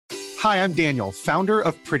Hi, I'm Daniel, founder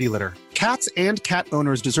of Pretty Litter. Cats and cat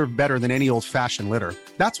owners deserve better than any old-fashioned litter.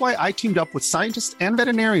 That's why I teamed up with scientists and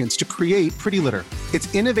veterinarians to create Pretty Litter.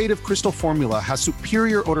 Its innovative crystal formula has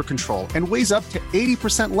superior odor control and weighs up to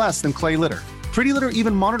 80% less than clay litter. Pretty Litter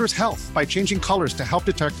even monitors health by changing colors to help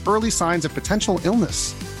detect early signs of potential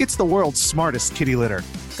illness. It's the world's smartest kitty litter.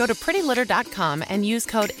 Go to prettylitter.com and use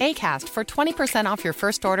code ACAST for 20% off your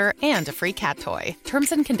first order and a free cat toy.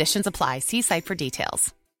 Terms and conditions apply. See site for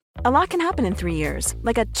details. A lot can happen in 3 years,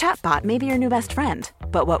 like a chatbot may be your new best friend.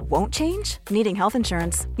 But what won't change? Needing health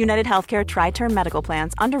insurance. United Healthcare Tri-Term Medical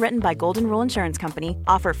Plans, underwritten by Golden Rule Insurance Company,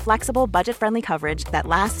 offer flexible, budget-friendly coverage that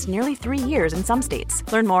lasts nearly 3 years in some states.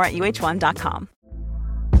 Learn more at uh1.com.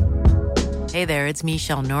 Hey there, it's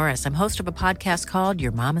Michelle Norris. I'm host of a podcast called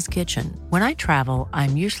Your Mama's Kitchen. When I travel,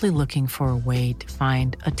 I'm usually looking for a way to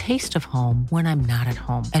find a taste of home when I'm not at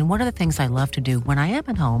home. And one of the things I love to do when I am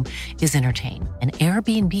at home is entertain. And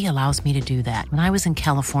Airbnb allows me to do that. When I was in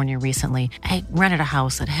California recently, I rented a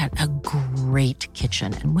house that had a great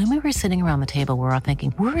kitchen. And when we were sitting around the table, we were all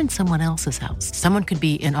thinking, we're in someone else's house. Someone could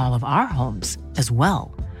be in all of our homes as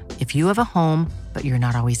well. If you have a home, but you're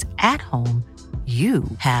not always at home, you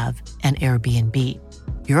have an Airbnb.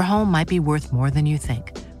 Your home might be worth more than you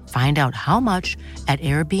think. Find out how much at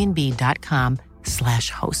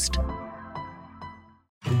airbnb.com/host.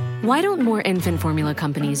 Why don't more infant formula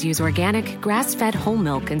companies use organic, grass-fed whole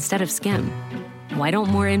milk instead of skim? Why don't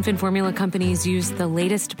more infant formula companies use the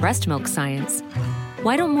latest breast milk science?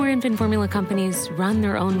 Why don't more infant formula companies run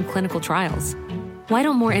their own clinical trials? Why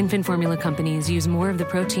don't more infant formula companies use more of the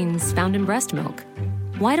proteins found in breast milk?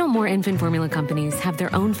 Why don't more infant formula companies have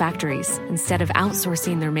their own factories instead of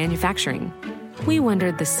outsourcing their manufacturing? We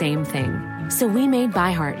wondered the same thing. So we made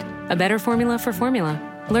ByHeart, a better formula for formula.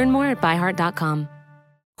 Learn more at byheart.com.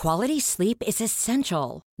 Quality sleep is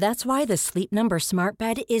essential. That's why the Sleep Number Smart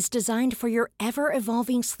Bed is designed for your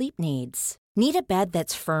ever-evolving sleep needs. Need a bed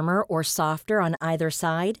that's firmer or softer on either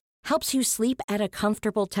side? Helps you sleep at a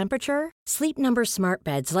comfortable temperature? Sleep Number Smart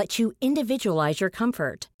Beds let you individualize your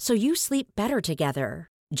comfort, so you sleep better together.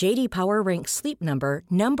 J.D. Power ranks Sleep Number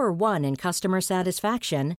number 1 in customer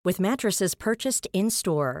satisfaction with mattresses purchased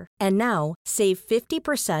in-store. And now, save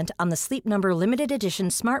 50% on the Sleep Number Limited Edition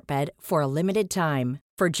Smart Bed for a limited time.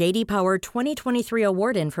 For J.D. Power 2023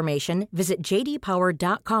 award information, visit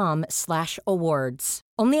jdpower.com/awards.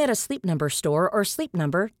 Only at a Sleep Number store or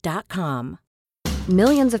sleepnumber.com.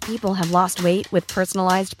 Millions of people have lost weight with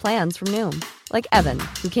personalized plans from Noom. Like Evan,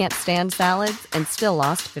 who can't stand salads and still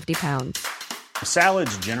lost 50 pounds.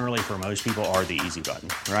 Salads generally for most people are the easy button,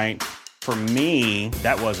 right? For me,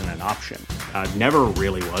 that wasn't an option. I never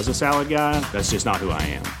really was a salad guy. That's just not who I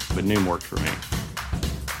am. But Noom worked for me.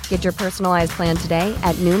 Get your personalized plan today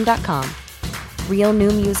at Noom.com. Real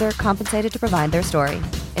Noom user compensated to provide their story.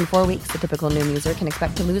 In 4 weeks, the typical Noom user can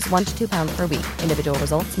expect to lose 1 to 2 pounds per week. Individual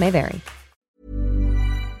results may vary.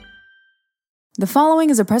 The following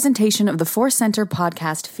is a presentation of the Force Center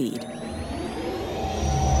podcast feed.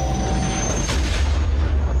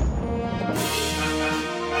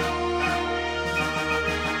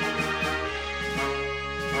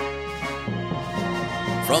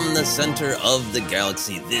 From the center of the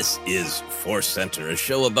galaxy, this is Force Center, a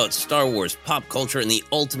show about Star Wars, pop culture, and the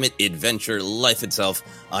ultimate adventure, life itself.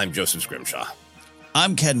 I'm Joseph Scrimshaw.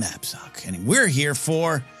 I'm Ken Napzok, and we're here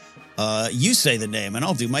for, you say the name, and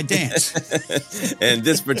I'll do my dance. And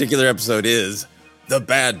this particular episode is The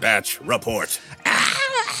Bad Batch Report.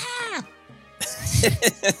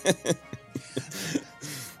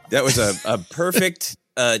 That was a perfect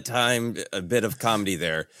time, a bit of comedy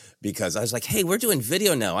there, because I was like, hey, we're doing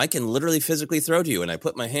video now. I can literally physically throw to you. And I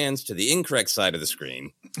put my hands to the incorrect side of the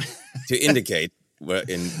screen to indicate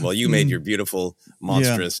while you made your beautiful,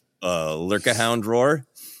 monstrous Lurka-hound roar.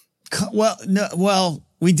 Well,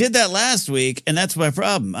 we did that last week, and that's my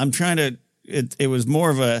problem. I'm trying to, it was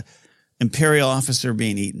more of a Imperial officer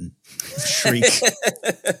being eaten shriek.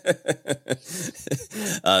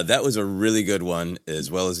 That was a really good one,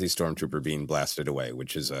 as well as the stormtrooper being blasted away,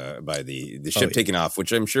 which is by the ship taking off,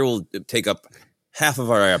 which I'm sure will take up half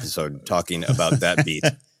of our episode talking about that beat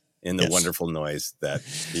and the wonderful noise that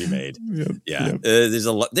he made. Yep. There's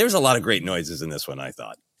a lot of great noises in this one, I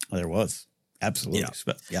thought. There was. Absolutely.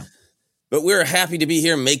 But we're happy to be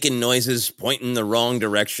here making noises, pointing the wrong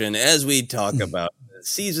direction as we talk about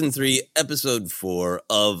Season 3, Episode 4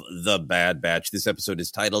 of The Bad Batch. This episode is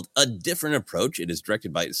titled A Different Approach. It is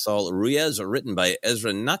directed by Saul Ruiz, written by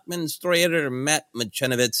Ezra Nachman, story editor Matt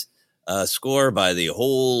Machenovitz, score by the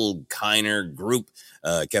whole Kiner group,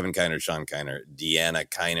 Kevin Kiner, Sean Kiner, Deanna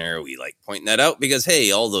Kiner. We like pointing that out because, hey,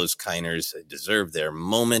 all those Kiners deserve their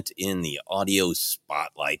moment in the audio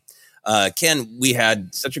spotlight. Ken, we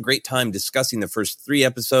had such a great time discussing the first 3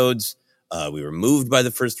 episodes. We were moved by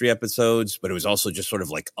the first 3 episodes, but it was also just sort of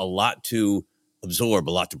like a lot to absorb,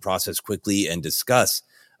 a lot to process quickly and discuss.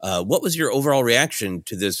 What was your overall reaction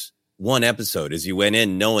to this one episode as you went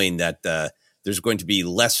in knowing that there's going to be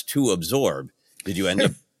less to absorb? Did you end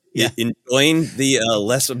up enjoying the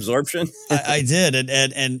less absorption? I did.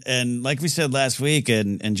 And like we said last week,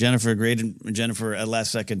 and Jennifer agreed, and Jennifer at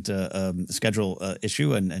last second schedule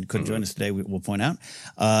issue and couldn't join us today, we'll point out.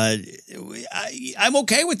 I'm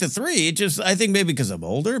okay with the 3. It just, I think maybe because I'm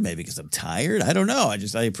older, maybe because I'm tired. I don't know.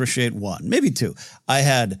 I appreciate 1, maybe 2. I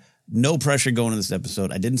had no pressure going into this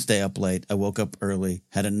episode. I didn't stay up late. I woke up early,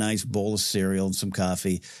 had a nice bowl of cereal and some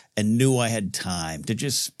coffee, and knew I had time to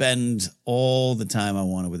just spend all the time I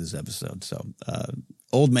wanted with this episode. So,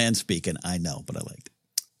 old man speaking, I know, but I liked it.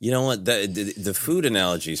 You know what? The food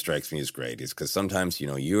analogy strikes me as great. Is because sometimes,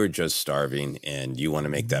 you're just starving and you want to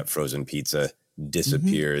make that frozen pizza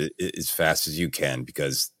disappear as fast as you can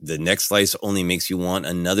because the next slice only makes you want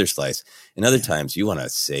another slice. And other times you want to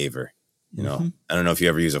savor. I don't know if you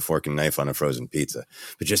ever use a fork and knife on a frozen pizza,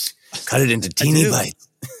 but just cut it into teeny bites.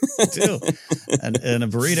 I do. And a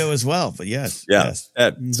burrito as well. But yes. Yeah.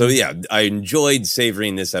 Yes. So, I enjoyed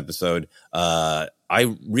savoring this episode. I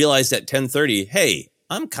realized at 10:30, hey,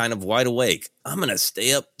 I'm kind of wide awake. I'm going to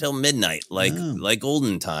stay up till midnight, like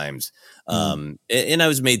olden times. And I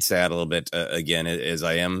was made sad a little bit, again, as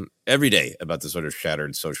I am every day about the sort of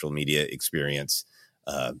shattered social media experience.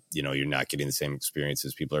 You're not getting the same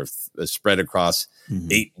experiences. People are spread across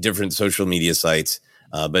 8 different social media sites.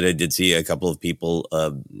 But I did see a couple of people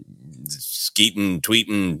skeeting,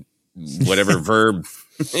 tweeting, whatever verb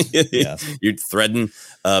you're threading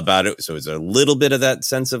about it. So it's a little bit of that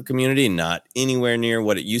sense of community, not anywhere near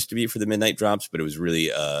what it used to be for the midnight drops. But it was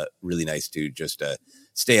really, really nice to just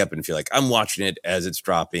stay up and feel like I'm watching it as it's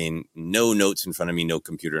dropping. No notes in front of me, no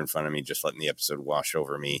computer in front of me, just letting the episode wash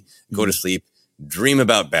over me, go to sleep. Dream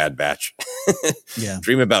about Bad Batch.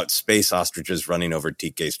 Dream about space ostriches running over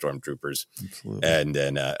TK stormtroopers. Absolutely. And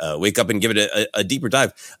then wake up and give it a deeper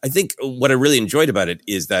dive. I think what I really enjoyed about it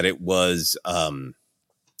is that it was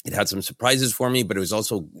it had some surprises for me, but it was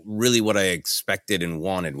also really what I expected and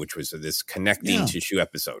wanted, which was this connecting tissue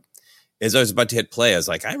episode. As I was about to hit play, I was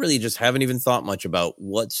like, I really just haven't even thought much about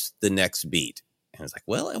what's the next beat. And I was like,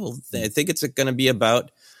 well, I think it's going to be about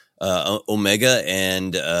Omega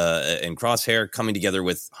and Crosshair coming together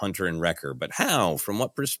with Hunter and Wrecker, but how? From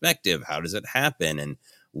what perspective? How does it happen? And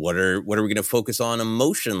what are we going to focus on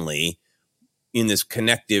emotionally in this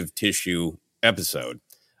connective tissue episode?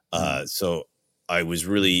 So I was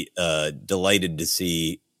really delighted to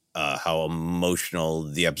see how emotional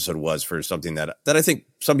the episode was for something that I think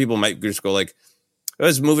some people might just go like, it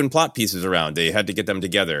was moving plot pieces around. They had to get them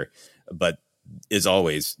together, but is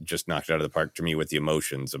always just knocked out of the park to me with the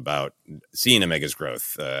emotions about seeing Omega's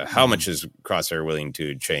growth. How much is Crosshair willing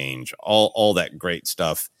to change? All that great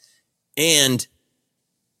stuff. And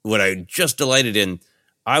what I just delighted in,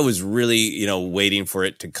 I was really, waiting for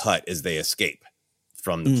it to cut as they escape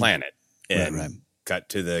from the planet and cut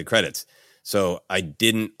to the credits. So I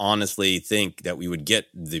didn't honestly think that we would get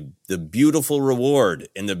the beautiful reward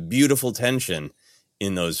and the beautiful tension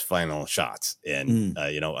in those final shots. And,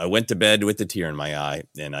 I went to bed with a tear in my eye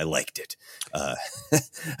and I liked it.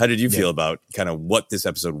 How did you feel about kind of what this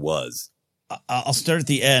episode was? I'll start at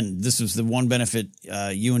the end. This was the one benefit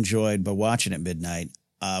you enjoyed by watching at midnight.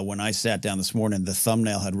 When I sat down this morning, the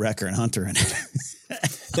thumbnail had Wrecker and Hunter in it.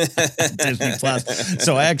 Disney Plus.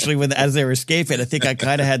 So actually, as they were escaping, I think I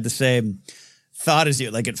kind of had the same thought as you.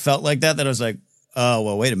 Like it felt like that I was like, oh,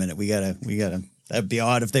 well, wait a minute. We gotta. That'd be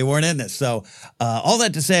odd if they weren't in this. So all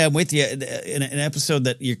that to say, I'm with you in an episode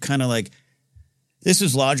that you're kind of like, this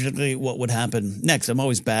is logically what would happen next. I'm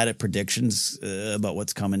always bad at predictions about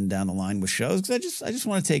what's coming down the line with shows because I just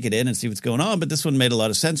want to take it in and see what's going on. But this one made a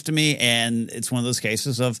lot of sense to me, and it's one of those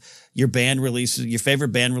cases of your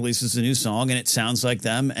favorite band releases a new song, and it sounds like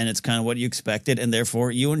them, and it's kind of what you expected, and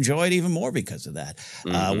therefore you enjoy it even more because of that.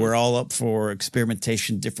 We're all up for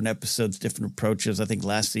experimentation, different episodes, different approaches. I think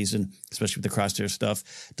last season, especially with the Crosshair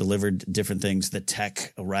stuff, delivered different things. The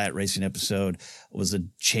Tech, a Riot Racing episode, was a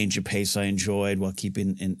change of pace I enjoyed while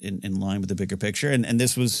keeping in line with the bigger picture. And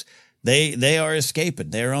this was, they are escaping.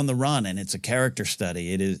 They're on the run, and it's a character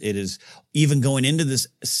study. It is even going into this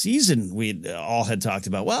season, we all had talked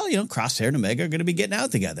about, well, Crosshair and Omega are going to be getting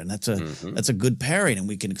out together, and that's a good pairing, and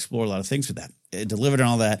we can explore a lot of things with that. It delivered on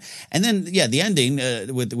all that. And then, the ending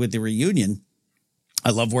with the reunion, I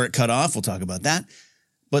love where it cut off. We'll talk about that.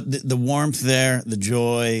 But the warmth there, the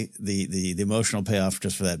joy, the emotional payoff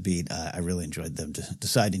just for that beat, I really enjoyed them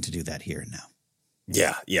deciding to do that here and now.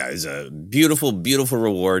 Yeah, it's a beautiful, beautiful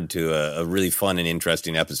reward to a really fun and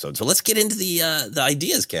interesting episode. So let's get into the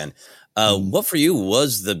ideas, Ken. What for you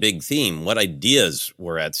was the big theme? What ideas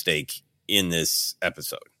were at stake in this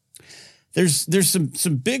episode? There's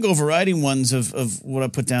some big overriding ones of what I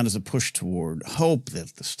put down as a push toward hope,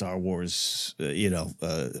 that the Star Wars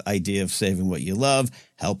idea of saving what you love,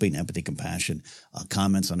 helping, empathy, compassion,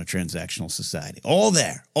 comments on a transactional society, all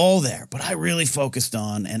there. But I really focused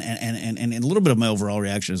on and a little bit of my overall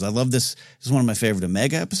reaction is I love this. This is one of my favorite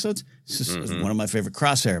Omega episodes. This is one of my favorite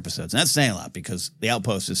Crosshair episodes, and that's saying a lot because The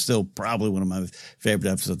Outpost is still probably one of my favorite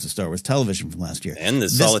episodes of Star Wars television from last year. And the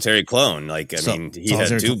Solitary Clone, he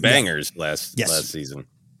had two bangers last season.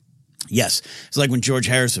 Yes. It's like when George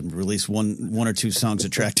Harrison released one or two songs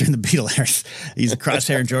of Tractor and the Beatles. He's a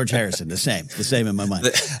Crosshair and George Harrison. The same in my mind.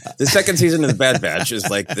 The second season of The Bad Batch is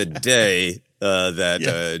like the day that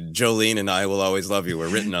Jolene and I Will Always Love You were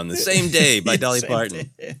written on the same day by Dolly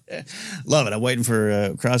Parton. Love it. I'm waiting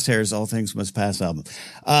for Crosshair's All Things Must Pass album.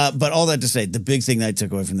 But all that to say, the big thing that I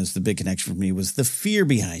took away from this, the big connection for me was the fear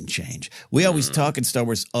behind change. We always talk in Star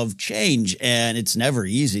Wars of change, and it's never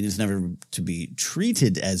easy. It's never to be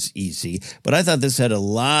treated as easy. But I thought this had a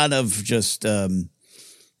lot of just a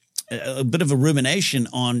bit of a rumination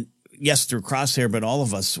on, yes, through Crosshair, but all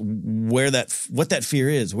of us, what that fear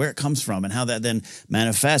is, where it comes from, and how that then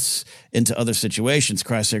manifests into other situations.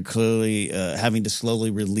 Crosshair clearly having to slowly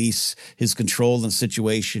release his control of the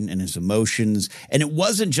situation and his emotions. And it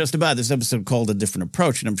wasn't just about this episode called A Different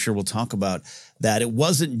Approach, and I'm sure we'll talk about that. It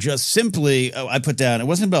wasn't just simply, I put down, it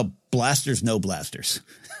wasn't about blasters, no blasters.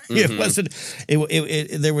 It wasn't.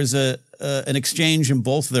 There was an exchange in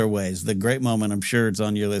both their ways. The great moment, I'm sure it's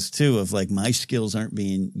on your list too, of like, my skills aren't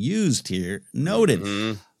being used here.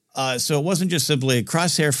 Noted. So it wasn't just simply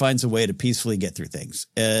Crosshair finds a way to peacefully get through things.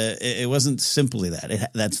 It wasn't simply that.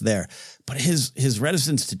 That's there. But his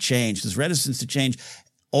reticence to change,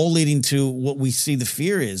 all leading to what we see the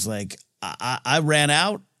fear is. Like, I ran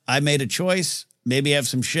out. I made a choice. Maybe I have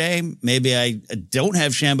some shame. Maybe I don't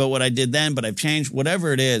have shame about what I did then, but I've changed.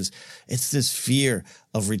 Whatever it is, it's this fear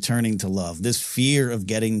of returning to love, this fear of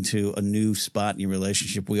getting to a new spot in your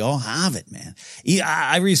relationship. We all have it, man.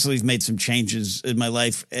 I recently made some changes in my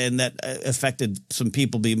life, and that affected some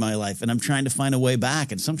people in my life, and I'm trying to find a way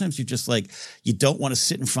back. And sometimes you just you don't want to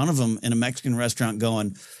sit in front of them in a Mexican restaurant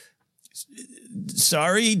going,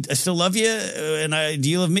 sorry, I still love you, and do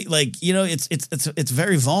you love me? It's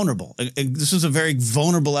very vulnerable. This was a very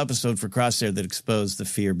vulnerable episode for Crosshair that exposed the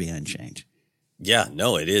fear behind change. Yeah,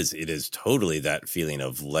 no, it is. It is totally that feeling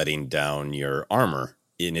of letting down your armor,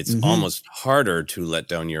 and it's almost harder to let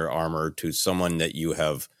down your armor to someone that you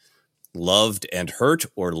have loved and hurt,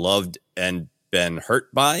 or loved and been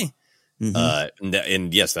hurt by.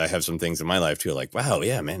 And yes, I have some things in my life too. Like, wow,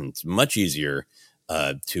 yeah, man, it's much easier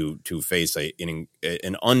to face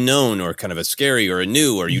an unknown, or kind of a scary, or a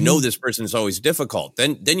new, or this person is always difficult.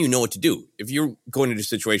 Then you know what to do. If you're going into a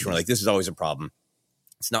situation where this is always a problem,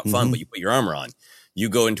 it's not fun, but you put your armor on. You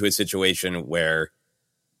go into a situation where,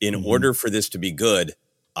 in order for this to be good,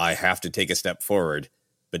 I have to take a step forward.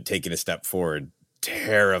 But taking a step forward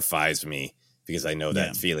terrifies me, because I know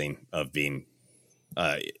that feeling of being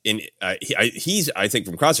he's, I think,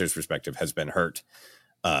 from Crosshair's perspective, has been hurt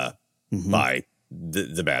by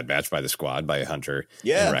the Bad Batch, by the Squad, by Hunter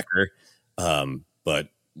and Wrecker. But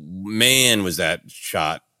man, was that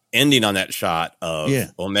shot, ending on that shot of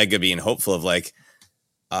Omega being hopeful of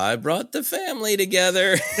I brought the family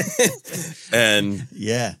together. And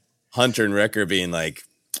Hunter and Wrecker being like,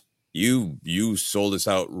 you sold us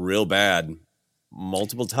out real bad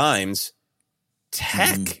multiple times.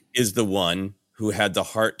 Tech is the one who had the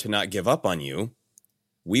heart to not give up on you.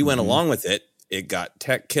 We went along with it. It got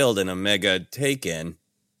Tech killed and Omega taken.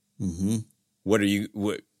 What are you?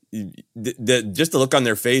 Just the look on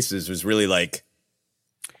their faces was really like,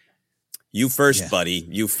 you first, buddy,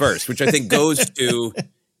 you first, which I think goes to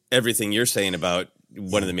everything you're saying about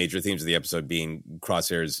one of the major themes of the episode being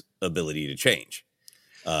Crosshair's ability to change.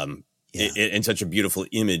 And such a beautiful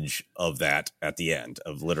image of that at the end,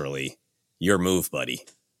 of literally, your move, buddy.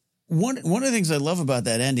 One of the things I love about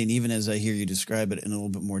that ending, even as I hear you describe it in a little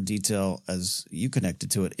bit more detail as you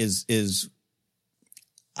connected to it, is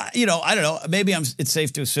I don't know, maybe it's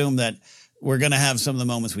safe to assume that we're going to have some of the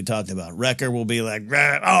moments we talked about. Wrecker will be like,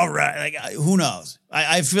 all right, who knows? I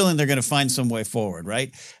have a feeling they're going to find some way forward,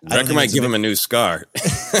 right? Wrecker might give him a new scar.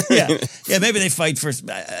 yeah, maybe they fight first.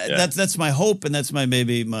 That's my hope, and that's my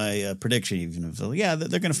prediction. Even if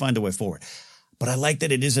they're going to find a way forward. But I like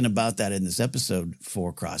that it isn't about that in this episode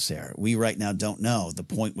for Crosshair. We right now don't know. The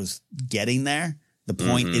point was getting there. The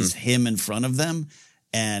point is him in front of them.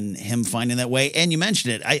 and him finding that way. And you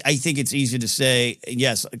mentioned it. I think it's easy to say,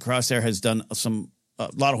 yes, Crosshair has done a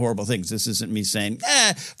lot of horrible things. This isn't me saying,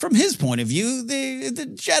 from his point of view, the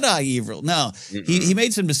Jedi evil. No, he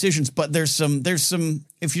made some decisions, but there's some,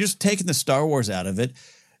 if you're just taking the Star Wars out of it,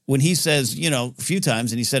 when he says, a few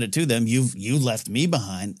times, and he said it to them, you left me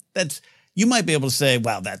behind, you might be able to say,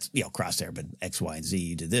 wow, that's, Crosshair, but X, Y, and Z,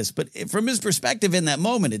 you did this. But from his perspective in that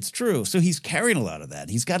moment, it's true. So he's carrying a lot of that.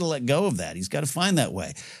 He's got to let go of that. He's got to find that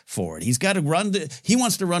way forward. He's got to he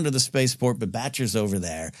wants to run to the spaceport, but Batcher's over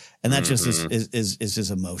there. And that just is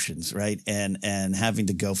his emotions, right? And having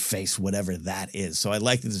to go face whatever that is. So I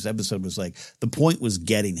like that this episode was like, the point was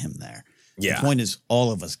getting him there. Yeah. The point is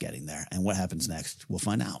all of us getting there. And what happens next, we'll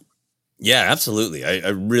find out. Yeah, absolutely. I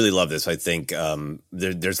really love this. I think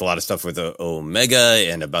there's a lot of stuff with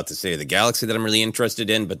Omega and about the state of the galaxy that I'm really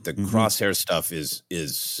interested in, but the Crosshair stuff is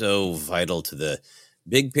so vital to the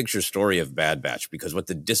big picture story of Bad Batch, because what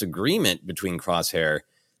the disagreement between Crosshair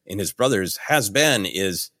and his brothers has been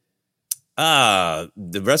is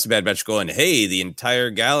the rest of Bad Batch going, hey, the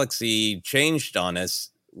entire galaxy changed on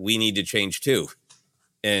us. We need to change too.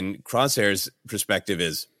 And Crosshair's perspective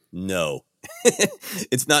is no.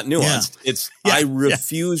 It's not nuanced. It's I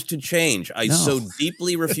refuse to change. I so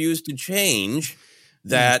deeply refuse to change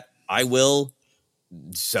that I will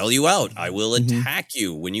sell you out. I will attack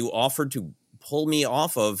you when you offer to pull me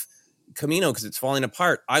off of Kamino because it's falling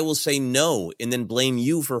apart. I will say no and then blame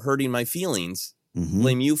you for hurting my feelings.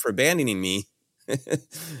 Blame you for abandoning me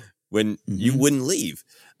when you wouldn't leave.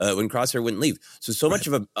 When Crosshair wouldn't leave. So much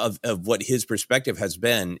of what his perspective has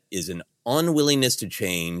been is an unwillingness to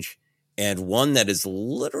change, and one that is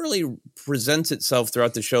literally presents itself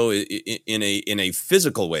throughout the show in a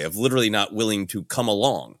physical way of literally not willing to come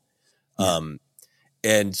along.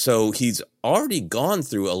 And so he's already gone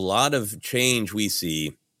through a lot of change we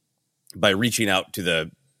see by reaching out to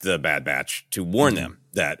the Bad Batch to warn them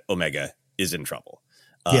that Omega is in trouble.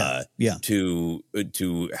 To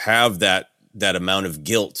have that amount of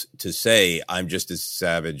guilt to say, I'm just a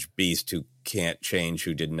savage beast who can't change,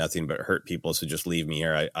 who did nothing but hurt people, so just leave me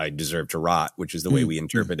here. I deserve to rot, which is the way we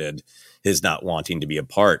interpreted his not wanting to be a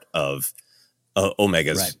part of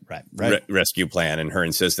Omega's rescue plan, and her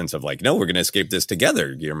insistence of like, no, we're going to escape this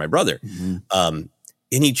together. You're my brother. And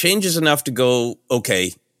he changes enough to go,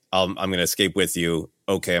 okay, I'm going to escape with you.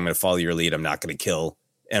 Okay, I'm going to follow your lead. I'm not going to kill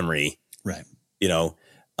Emery. Right.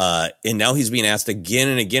 And now he's being asked again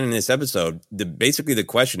and again in this episode. Basically, the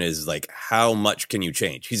question is like, how much can you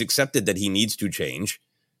change? He's accepted that he needs to change,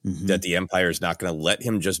 that the Empire is not going to let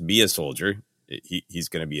him just be a soldier. He's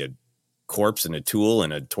going to be a corpse and a tool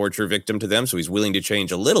and a torture victim to them. So he's willing to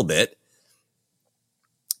change a little bit.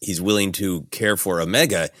 He's willing to care for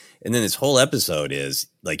Omega. And then this whole episode is,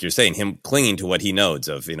 like you're saying, him clinging to what he knows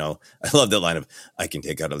of, I love that line of, I can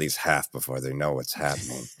take out at least half before they know what's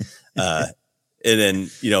happening. And then,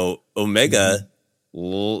 Omega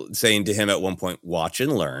saying to him at one point, watch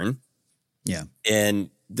and learn. Yeah. And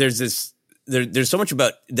there's so much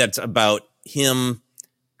that's about him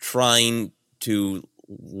trying to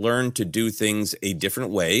learn to do things a different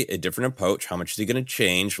way, a different approach. How much is he going to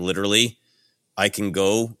change? Literally, I can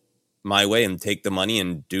go my way and take the money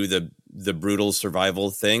and do the brutal survival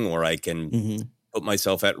thing, or I can put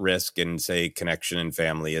myself at risk and say connection and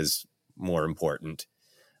family is more important.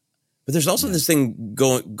 But there's also this thing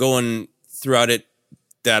going throughout it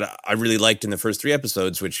that I really liked in the first 3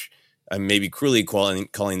 episodes, which I may be cruelly calling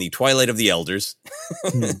the Twilight of the Elders.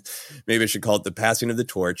 Maybe I should call it the passing of the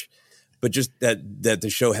torch. But just that the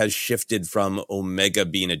show has shifted from Omega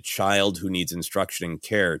being a child who needs instruction and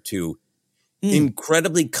care to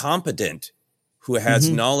incredibly competent, who has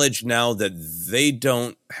knowledge now that they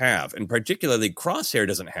don't have. And particularly Crosshair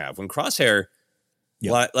doesn't have. When Crosshair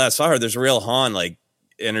last saw her, there's a real Han, like,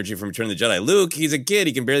 energy from Return of the Jedi. Luke, he's a kid.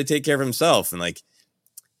 He can barely take care of himself. And like,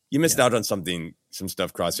 you missed out on some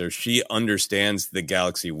stuff, Crosshair. She understands the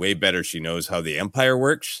galaxy way better. She knows how the Empire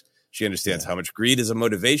works. She understands how much greed is a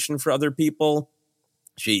motivation for other people.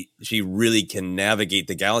 She really can navigate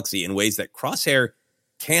the galaxy in ways that Crosshair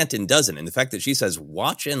can't and doesn't. And the fact that she says,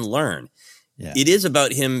 watch and learn. Yeah. It is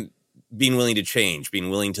about him being willing to change,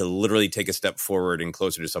 being willing to literally take a step forward and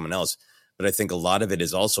closer to someone else. But I think a lot of it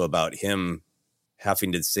is also about him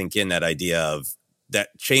having to sink in that idea of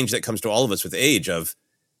that change that comes to all of us with age, of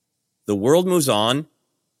the world moves on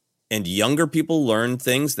and younger people learn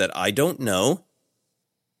things that I don't know.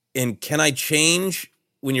 And can I change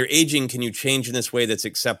when you're aging? Can you change in this way that's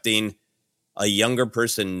accepting a younger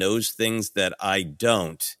person knows things that I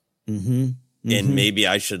don't? And maybe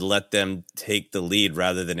I should let them take the lead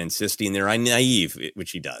rather than insisting they're naive,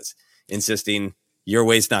 which he does, insisting your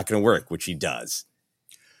way's not going to work, which he does.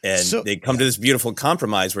 And they come to this beautiful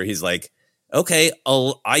compromise where he's like, okay,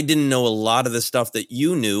 I didn't know a lot of the stuff that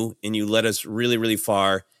you knew, and you led us really, really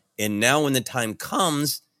far. And now when the time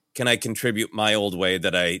comes, can I contribute my old way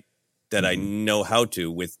that I know how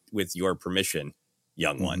to with your permission,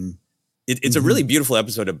 young one? It's a really beautiful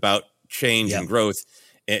episode about change and growth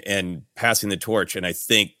and passing the torch. And I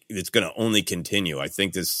think it's going to only continue. I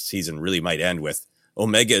think this season really might end with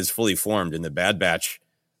Omega is fully formed and the Bad Batch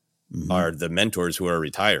are the mentors who are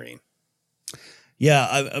retiring.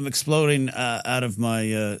 Yeah, I'm exploding out of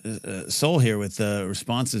my soul here with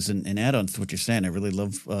responses and add-ons to what you're saying. I really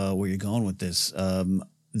love where you're going with this. Again,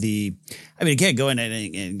 going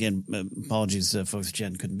and again, apologies, folks.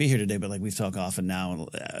 Jen couldn't be here today, but like we've talked often now.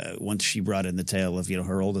 Once she brought in the tale of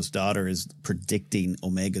her oldest daughter is predicting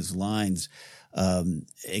Omega's lines, and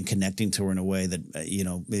connecting to her in a way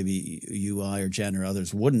that maybe you, I, or Jen or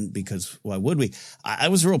others wouldn't, because why would we? I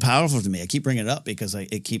was real powerful to me. I keep bringing it up because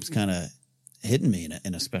it keeps kind of hitting me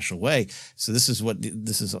in a special way. So this is what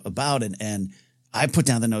this is about, and I put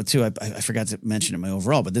down the note too. I forgot to mention it in my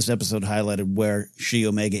overall, but this episode highlighted where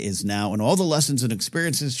Omega is now and all the lessons and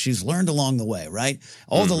experiences she's learned along the way, right?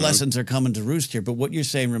 All the lessons are coming to roost here. But what you're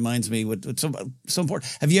saying reminds me what's so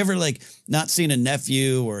important. Have you ever not seen a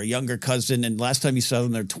nephew or a younger cousin, and last time you saw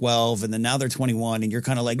them they're 12 and then now they're 21 and you're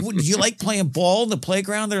kind of like, do you like playing ball in the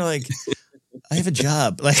playground? They're like, I have a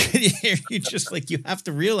job. You just you have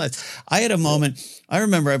to realize. I had a moment. I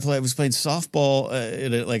remember I was playing softball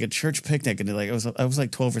at a church picnic, and I was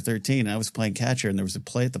like 12 or 13. And I was playing catcher, and there was a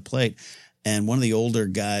play at the plate, and one of the older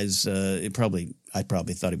guys, I probably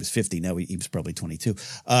thought he was 50. Now he was probably 22.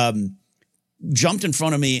 Jumped in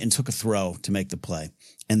front of me and took a throw to make the play,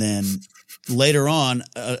 and then later on,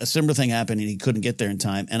 a similar thing happened, and he couldn't get there in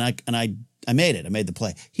time, and I made it. I made the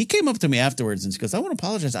play. He came up to me afterwards and he goes, I want to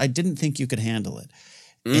apologize. I didn't think you could handle it.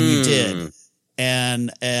 And you did.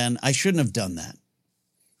 And I shouldn't have done that.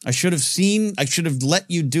 I should have let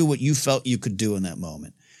you do what you felt you could do in that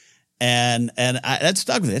moment. And that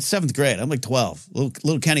stuck with me. It's 7th grade. I'm like 12.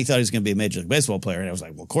 Little Kenny thought he was going to be a Major League Baseball player. And I was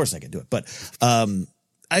like, well, of course I can do it. But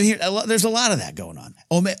I hear there's a lot of that going on.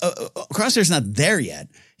 Crosshair's not there yet.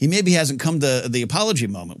 He maybe hasn't come to the apology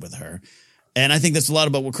moment with her. And I think that's a lot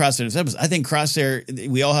about what Crosshair is. I think Crosshair,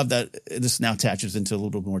 we all have that. This now attaches into a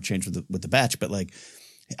little bit more change with the batch, but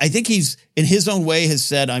I think he's in his own way has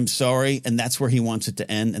said, I'm sorry. And that's where he wants it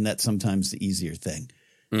to end. And that's sometimes the easier thing.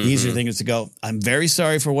 The easier thing is to go, I'm very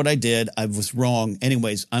sorry for what I did. I was wrong.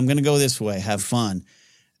 Anyways, I'm going to go this way. Have fun.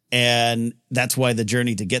 And that's why the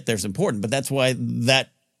journey to get there is important. But that's why that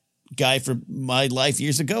guy from my life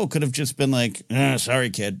years ago could have just been like, sorry,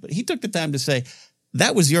 kid. But he took the time to say,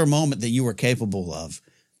 that was your moment that you were capable of,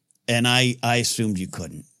 and I assumed you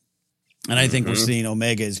couldn't. And I think we're seeing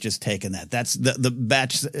Omega is just taking that. That's the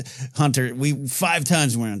batch Hunter. We 5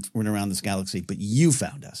 times went around this galaxy, but you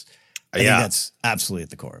found us. I think that's absolutely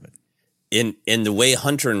at the core of it. In the way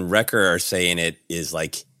Hunter and Wrecker are saying it is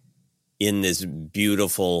in this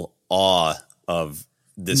beautiful awe of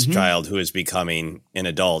this child who is becoming an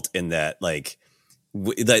adult. In that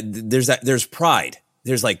there's pride.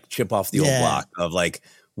 There's chip off the old block of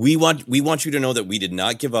we want you to know that we did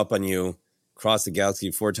not give up on you. Cross the galaxy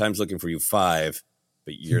 4 times looking for you 5,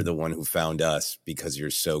 but you're the one who found us because you're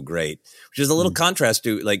so great. Which is a little contrast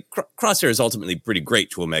to Crosshair is ultimately pretty great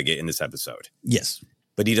to Omega in this episode. Yes,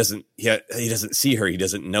 but he doesn't see her. He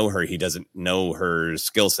doesn't know her. He doesn't know her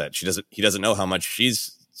skill set. He doesn't know how much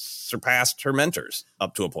she's surpassed her mentors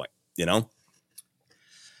up to a point.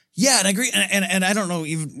 Yeah, and I agree. And I don't know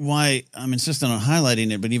even why I'm insistent on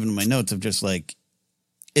highlighting it, but even in my notes of just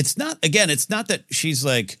it's not that she's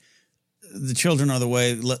the children are the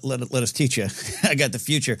way, let us teach you. I got the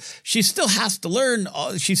future. She still has to learn.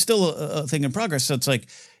 She's still a thing in progress. So it's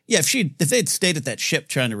if they'd stayed at that ship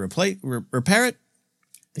trying to repair it,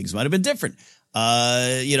 things might have been different.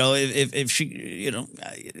 If she, you know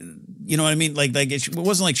what I mean? It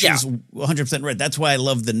wasn't like she was 100% right. That's why I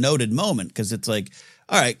love the noted moment, because it's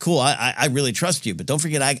all right, cool. I really trust you, but don't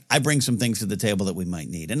forget, I bring some things to the table that we might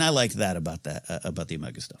need. And I liked that about the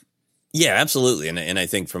Omega stuff. Yeah, absolutely. And I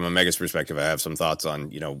think from Omega's perspective, I have some thoughts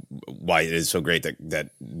on, why it is so great that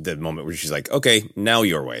the moment where she's like, okay, now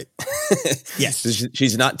your way. Yes.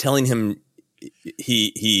 She's not telling him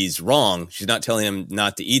he's wrong. She's not telling him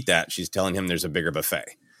not to eat that. She's telling him there's a bigger buffet.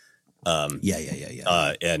 So for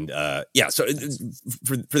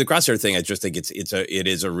the Crosshair thing, I just think it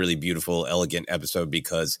is a really beautiful, elegant episode,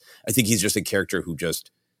 because I think he's just a character who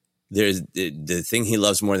there's the thing he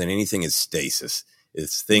loves more than anything is stasis.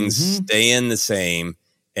 It's things staying the same,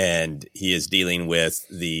 and he is dealing with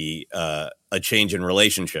a change in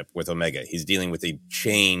relationship with Omega. He's dealing with a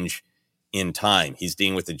change in time. He's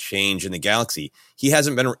dealing with the change in the galaxy. He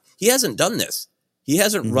hasn't done this. He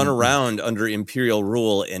hasn't run around under Imperial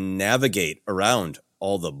rule and navigate around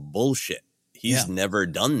all the bullshit. He's never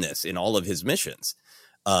done this in all of his missions.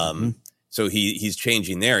 So he's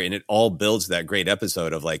changing there, and it all builds that great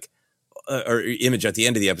episode of like, or image at the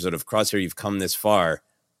end of the episode of Crosshair, you've come this far.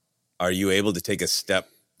 Are you able to take a step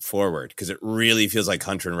forward? Because it really feels like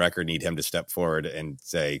Hunter and Wrecker need him to step forward and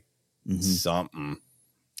say something.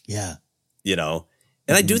 Yeah. You know,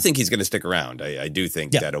 and I do think he's going to stick around. I do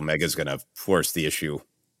think that Omega's going to force the issue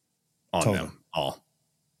on them all.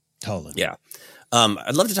 Totally. Yeah.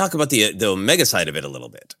 I'd love to talk about the Omega side of it a little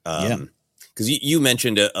bit. Because you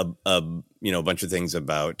mentioned a bunch of things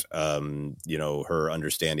about her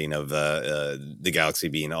understanding of the galaxy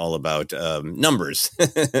being all about numbers.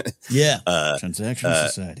 Transactional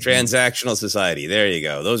society. Transactional society. There you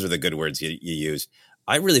go. Those are the good words you used.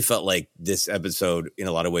 I really felt like this episode, in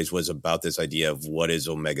a lot of ways, was about this idea of what is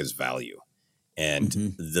Omega's value, and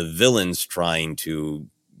the villains trying to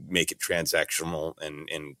make it transactional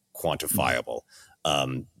and quantifiable.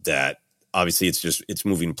 That obviously it's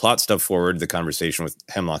moving plot stuff forward, the conversation with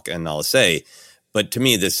Hemlock and Nala Se. But to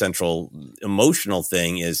me, this central emotional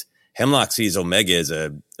thing is Hemlock sees Omega as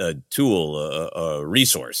a tool, a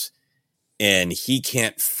resource, and he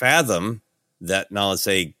can't fathom that Nala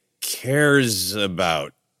Se cares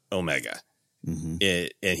about Omega.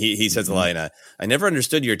 And he says the line, I never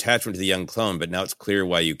understood your attachment to the young clone, but now it's clear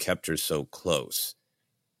why you kept her so close.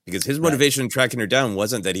 Because his motivation in tracking her down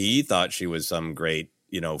wasn't that he thought she was some great,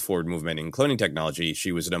 forward movement in cloning technology.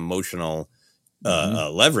 She was an emotional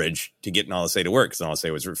leverage to get Nala Se to work, because Nala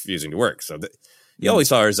Se was refusing to work. So he always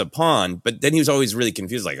saw her as a pawn, but then he was always really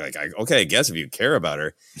confused. Like, okay, I guess if you care about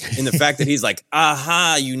her. And the fact that he's like,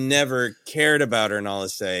 aha, you never cared about her, Nala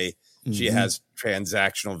Se. She has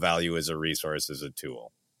transactional value as a resource, as a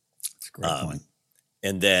tool. That's a great point.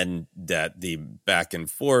 And then that the back and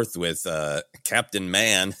forth with Captain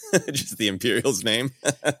Man, just the Imperial's name.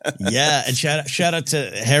 And shout out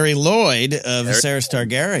to Harry Lloyd of Viserys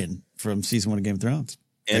Targaryen from season 1 of Game of Thrones.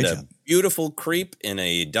 And a beautiful creep in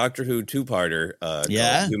a Doctor Who 2-parter called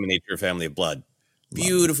Human Nature, Family of Blood.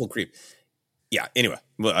 Beautiful creep. Yeah. Anyway,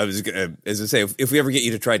 well, I was as I say, if we ever get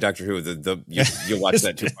you to try Doctor Who, you'll watch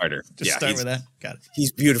that 2-parter. Start with that. Got it.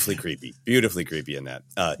 He's beautifully creepy in that.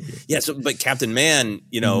 So, but Captain Man,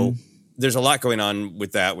 there's a lot going on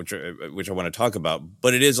with that, which I want to talk about.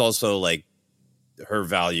 But it is also like her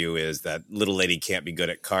value is that little lady can't be good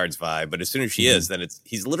at cards vibe. But as soon as she is, then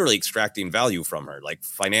he's literally extracting value from her, like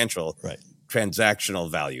financial, transactional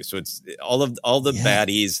value. So it's all the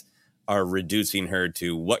baddies are reducing her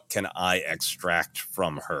to what can I extract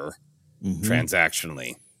from her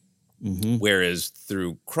transactionally. Whereas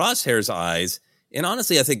through Crosshair's eyes, and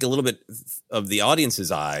honestly, I think a little bit of the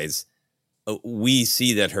audience's eyes, we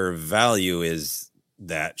see that her value is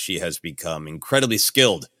that she has become incredibly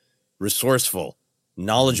skilled, resourceful,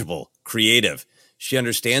 knowledgeable, creative. She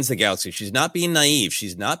understands the galaxy. She's not being naive.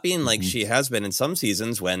 She's not being like she has been in some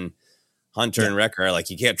seasons when Hunter and Wrecker are like,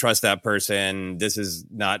 you can't trust that person. This is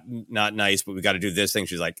not nice, but we got to do this thing.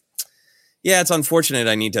 She's like, yeah, it's unfortunate.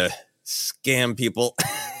 I need to scam people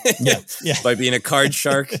by being a card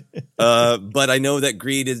shark. But I know that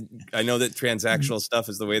I know that transactional stuff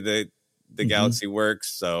is the way the galaxy works.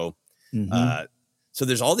 So, so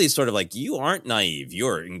there's all these sort of like, you aren't naive.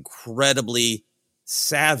 You're incredibly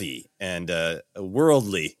savvy and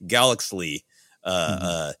worldly, galaxy.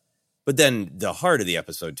 But then the heart of the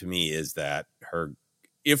episode to me is that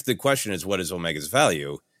if the question is what is Omega's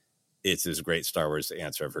value, it's this great Star Wars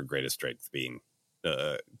answer of her greatest strength being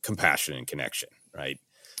compassion and connection, right?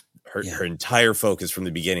 Her entire focus from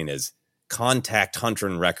the beginning is contact Hunter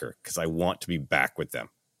and Wrecker because I want to be back with them.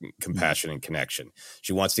 Compassion and connection.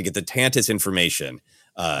 She wants to get the Tantus information,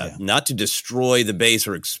 not to destroy the base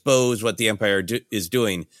or expose what the Empire is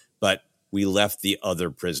doing, but we left the other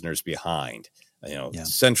prisoners behind.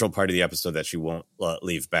 Central part of the episode that she won't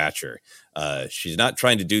leave Batcher. She's not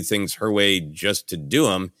trying to do things her way just to do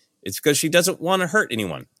them. It's because she doesn't want to hurt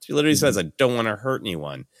anyone. She literally says, I don't want to hurt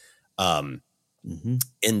anyone. And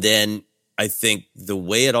then I think the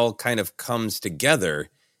way it all kind of comes together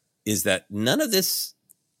is that none of this,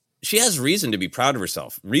 she has reason to be proud of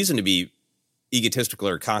herself, reason to be egotistical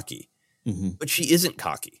or cocky, but she isn't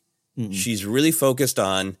cocky. She's really focused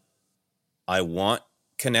on, I want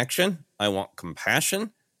connection. I want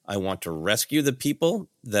compassion. I want to rescue the people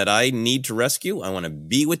that I need to rescue. I want to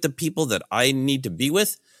be with the people that I need to be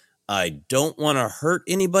with. I don't want to hurt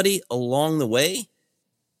anybody along the way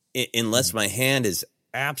unless my hand is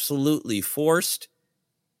absolutely forced.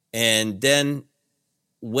 And then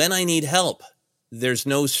when I need help, there's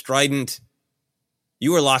no strident,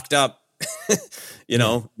 you were locked up,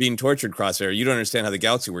 being tortured, Crosshair. You don't understand how the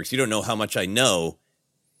galaxy works. You don't know how much I know.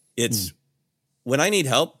 It's when I need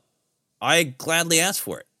help, I gladly ask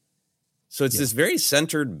for it. So it's this very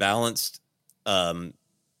centered, balanced thing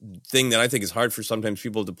that I think is hard for sometimes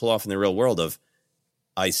people to pull off in the real world of,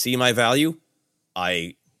 I see my value,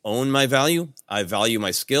 I own my value, I value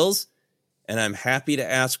my skills, and I'm happy to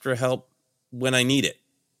ask for help when I need it.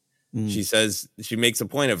 She says she makes a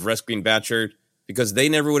point of rescuing Batcher because they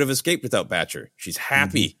never would have escaped without Batcher. She's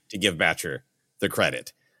happy to give Batcher the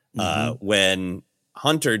credit. When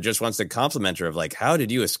Hunter just wants to compliment her of like, how did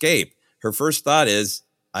you escape? Her first thought is,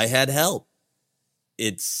 I had help.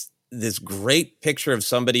 It's this great picture of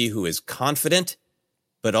somebody who is confident,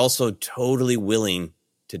 but also totally willing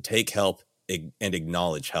to take help and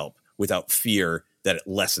acknowledge help without fear that it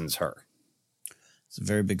lessens her. It's a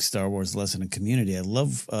very big Star Wars lesson in community. I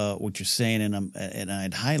love what you're saying, and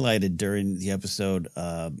I'd highlighted during the episode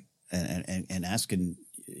and asking,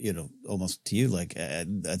 almost to you, like I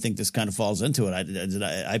think this kind of falls into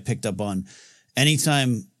it. I picked up on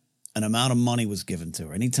anytime an amount of money was given to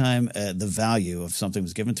her, anytime the value of something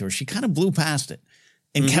was given to her, she kind of blew past it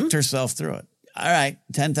and kept herself through it. All right,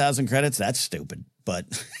 10,000 credits, that's stupid, but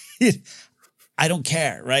I don't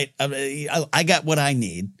care, right? I got what I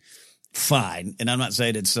need. Fine. And I'm not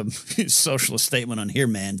saying it's some socialist statement on here,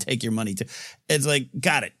 man, take your money. It's like,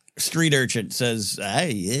 got it. Street urchin says,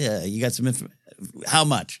 hey, yeah, you got some how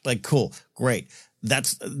much? Like, cool, great.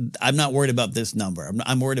 I'm not worried about this number.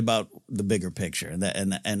 I'm worried about the bigger picture, and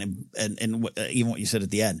even what you said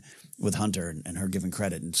at the end with Hunter and her giving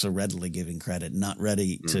credit, and so readily giving credit, not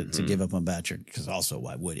ready to give up on Batcher, because also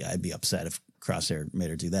why would you? I'd be upset if Crosshair made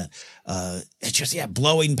her do that. It's just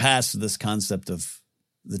blowing past this concept of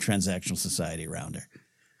the transactional society around her.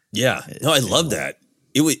 Yeah, no, I love that.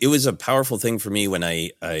 It was a powerful thing for me when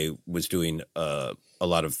I was doing a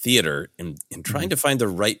lot of theater and trying to find the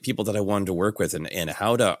right people that I wanted to work with and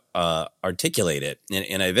how to articulate it.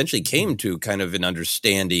 And I eventually came to kind of an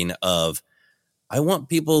understanding of, I want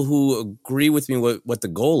people who agree with me what the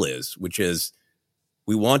goal is, which is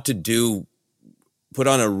we want to put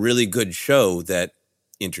on a really good show that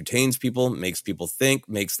entertains people, makes people think,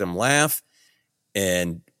 makes them laugh.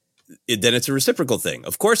 And then it's a reciprocal thing.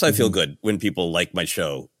 Of course, I feel good when people like my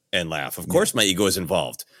show and laugh. Of course, my ego is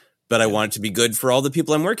involved, but I want it to be good for all the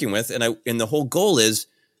people I'm working with. And the whole goal is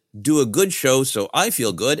do a good show so I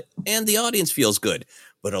feel good and the audience feels good.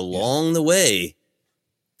 But along the way,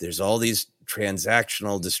 there's all these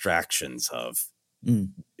transactional distractions of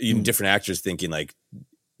different actors thinking like,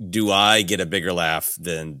 do I get a bigger laugh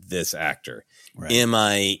than this actor? Right. Am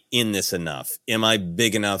I in this enough? Am I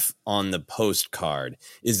big enough on the postcard?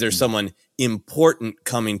 Is there someone important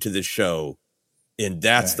coming to the show? And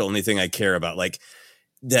that's the only thing I care about. Like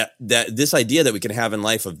that this idea that we can have in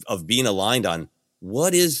life of being aligned on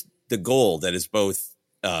what is the goal that is both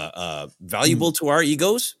valuable to our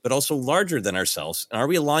egos, but also larger than ourselves. And are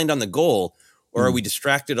we aligned on the goal, or are we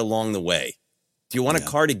distracted along the way? Do you want a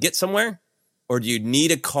car to get somewhere? Or do you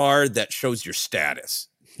need a car that shows your status?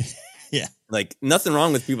 Yeah. Like nothing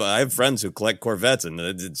wrong with people. I have friends who collect Corvettes and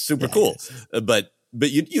it's super cool. But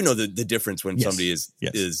you know the difference when somebody is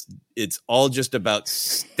it's all just about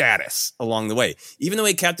status along the way. Even the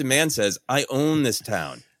way Captain Man says, I own this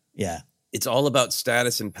town. Yeah. It's all about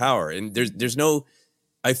status and power. And there's no,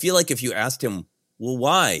 I feel like if you asked him, well,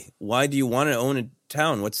 why? Why do you want to own a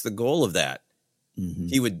town? What's the goal of that?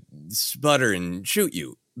 He would sputter and shoot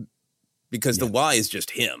you. Because the why is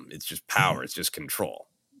just him. It's just power. It's just control.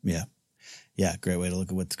 Yeah. Yeah. Great way to look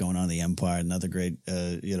at what's going on in the Empire. Another great,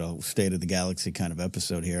 state of the galaxy kind of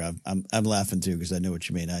episode here. I'm laughing too, because I know what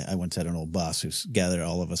you mean. I once had an old boss who gathered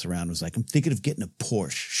all of us around and was like, I'm thinking of getting a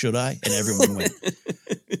Porsche. Should I? And everyone went,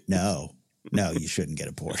 no, you shouldn't get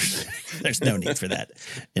a Porsche. There's no need for that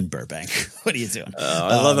in Burbank. What are you doing?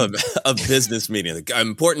 I love a business meeting. Like,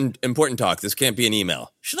 important talk. This can't be an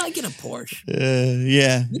email. Should I get a Porsche?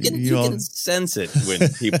 Yeah. You can sense it when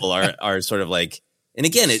people are sort of like, and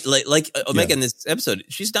again, it like Omega in this episode,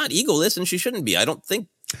 she's not egoless and she shouldn't be. I don't think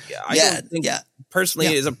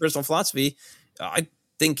personally, as a personal philosophy, I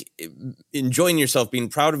think enjoying yourself, being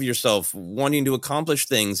proud of yourself, wanting to accomplish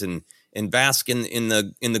things and bask in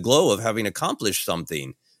the glow of having accomplished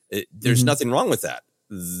something. There's nothing wrong with that.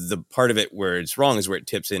 The part of it where it's wrong is where it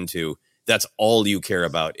tips into that's all you care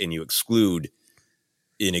about and you exclude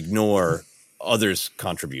and ignore others'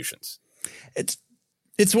 contributions.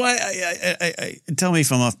 It's why I tell me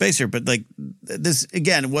if I'm off base here, but like this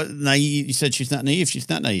again, what naive? You said she's not naive. She's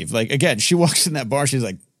not naive. Like again, she walks in that bar. She's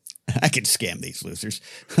like, I can scam these losers.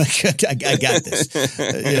 I got this.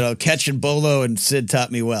 Catching Bolo and Sid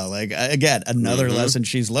taught me well. Like, again, another lesson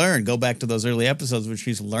she's learned. Go back to those early episodes where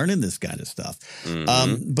she's learning this kind of stuff.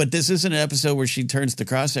 But this isn't an episode where she turns to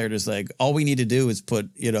Crosshair and is like, all we need to do is put,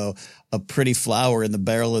 a pretty flower in the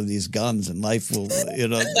barrel of these guns and life will,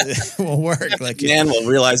 will work. Like, man will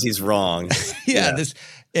realize he's wrong. Yeah.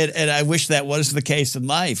 And I wish that was the case in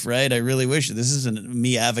life, right? I really wish. This isn't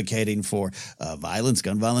me advocating for violence,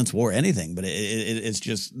 gun violence, war, anything, but it's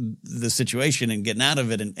just the situation and getting out of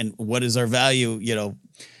it, and what is our value,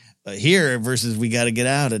 here versus we got to get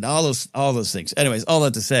out, and all those things. Anyways, all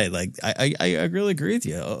that to say, like I really agree with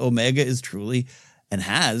you. Omega is truly and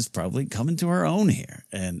has probably come into her own here,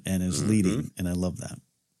 and is leading, and I love that.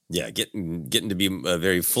 Yeah, getting to be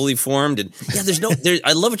very fully formed, and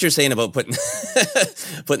I love what you're saying about putting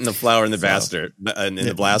the flower in the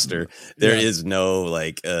the blaster. There is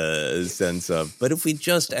no sense of, but if we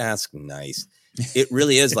just ask nice, it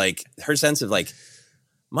really is like her sense of like,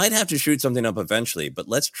 might have to shoot something up eventually, but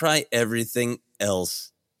let's try everything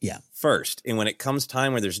else first. And when it comes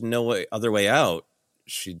time where there's no other way out,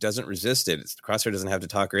 she doesn't resist it. Crosshair doesn't have to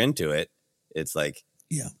talk her into it. It's like,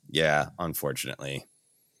 unfortunately.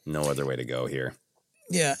 No other way to go here.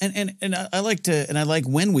 Yeah, and I like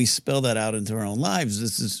when we spill that out into our own lives.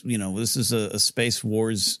 This is a Space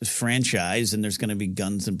Wars franchise, and there's going to be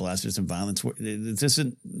guns and blasters and violence. This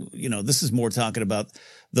isn't, this is more talking about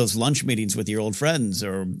those lunch meetings with your old friends,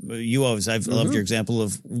 or you always. I've loved your example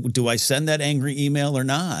of, do I send that angry email or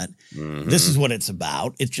not? This is what it's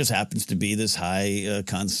about. It just happens to be this high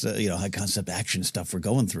concept action stuff we're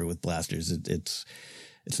going through with blasters.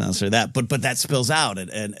 It's not necessarily that, but that spills out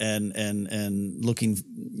and looking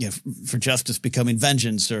for justice becoming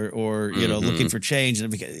vengeance, or looking for change.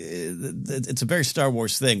 And it's a very Star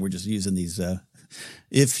Wars thing. We're just using these.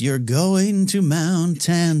 If you're going to Mount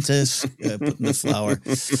Tantus, putting the flower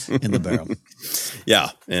in the barrel.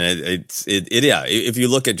 Yeah, and if you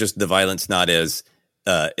look at just the violence not as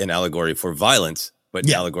an allegory for violence, but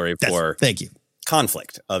an allegory for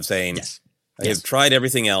conflict of saying. Yes. I have tried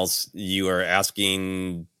everything else. You are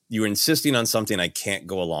insisting on something I can't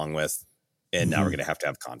go along with, and now we're going to have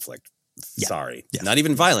conflict. Yeah. Sorry. Yeah. Not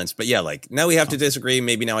even violence, but now we have to disagree.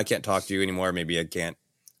 Maybe now I can't talk to you anymore. Maybe I can't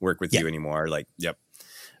work with you anymore. So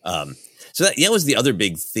that was the other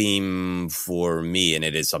big theme for me, and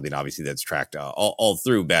it is something obviously that's tracked all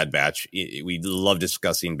through Bad Batch. We love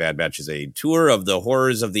discussing Bad Batch as a tour of the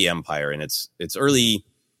horrors of the Empire, and it's early,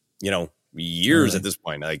 years at this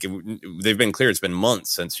point. Like they've been clear, it's been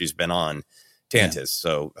months since she's been on Tantus.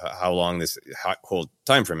 So how long this whole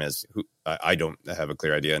time frame is, I don't have a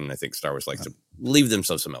clear idea, and I think Star Wars likes to leave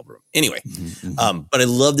themselves some elbow room. Anyway, but I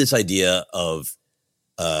love this idea of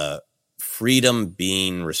freedom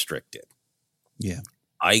being restricted. Yeah,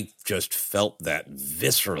 I just felt that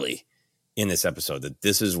viscerally in this episode, that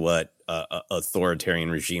this is what authoritarian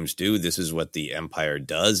regimes do. This is what the Empire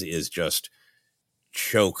does, is just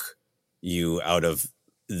choke you out of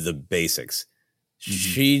the basics.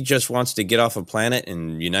 She just wants to get off a planet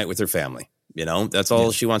and unite with her family. That's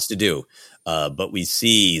all she wants to do. But we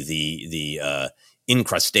see the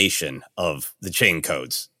incrustation of the chain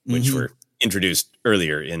codes, which were introduced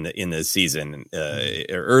earlier in the season.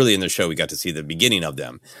 Early in the show, we got to see the beginning of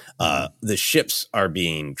them. The ships are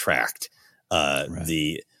being tracked.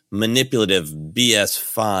 The manipulative BS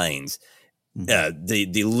finds.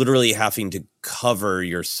 The literally having to cover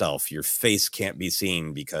yourself. Your face can't be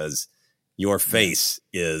seen because your face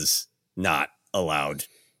is not allowed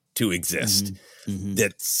to exist.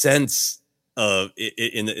 That sense of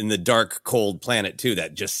in the dark, cold planet too.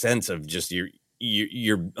 That just sense of just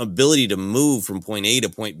your ability to move from point A to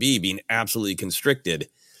point B being absolutely constricted,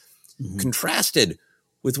 contrasted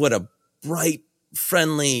with what a bright,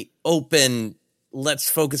 friendly, open, let's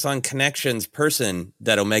focus on connections person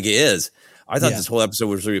that Omega is. I thought this whole episode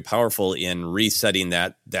was really powerful in resetting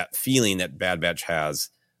that feeling that Bad Batch has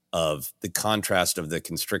of the contrast of the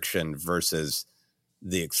constriction versus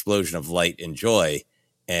the explosion of light and joy.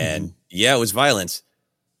 And it was violence,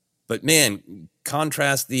 but man,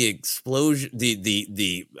 contrast the explosion,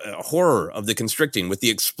 the horror of the constricting with the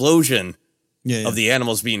explosion of the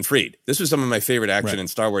animals being freed. This was some of my favorite action in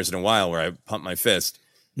Star Wars in a while, where I pumped my fist.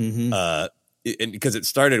 Because it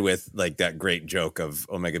started with like that great joke of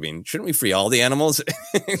Omega being, shouldn't we free all the animals?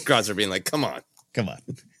 Crosshair being like, come on. Help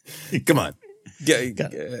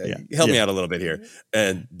me out a little bit here.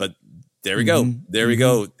 But there we go. There we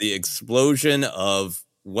go. The explosion of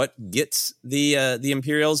what gets the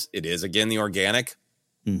Imperials. It is again the organic.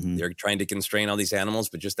 They're trying to constrain all these animals,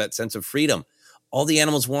 but just that sense of freedom. All the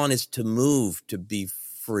animals want is to move, to be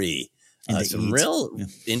free.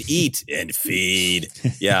 and eat and feed.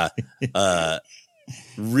 Yeah.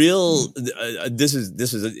 This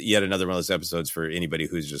is yet another one of those episodes for anybody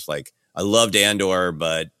who's just like, I loved Andor,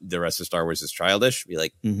 but the rest of Star Wars is childish. Be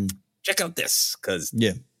like, check out this, because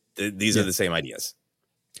these are the same ideas.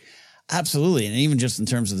 Absolutely. And even just in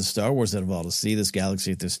terms of the Star Wars that evolved, to see this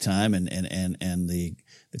galaxy at this time and the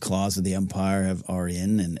claws of the Empire are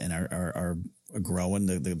in and are growing.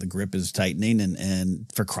 The grip is tightening.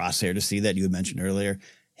 And for Crosshair to see that, you had mentioned earlier,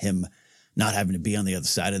 him not having to be on the other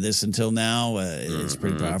side of this until now, it's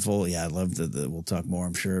pretty powerful. Yeah, I love we'll talk more,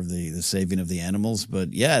 I'm sure, of the saving of the animals.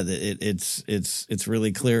 But yeah, it's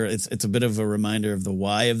really clear. It's a bit of a reminder of the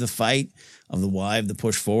why of the fight, of the why of the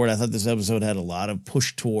push forward. I thought this episode had a lot of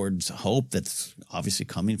push towards hope that's obviously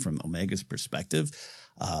coming from Omega's perspective.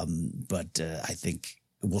 But I think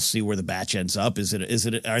we'll see where the batch ends up.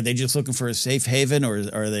 Are they just looking for a safe haven, or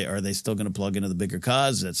are they still going to plug into the bigger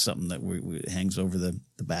cause? That's something that hangs over the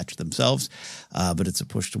batch themselves. But it's a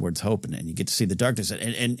push towards hope, and you get to see the darkness,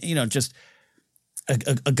 and just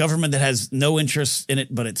a government that has no interest in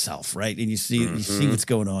it but itself, right? And you see what's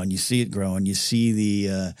going on, you see it growing, you see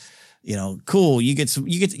the cool. You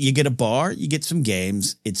get a bar, you get some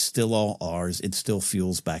games. It's still all ours. It still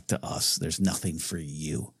fuels back to us. There's nothing for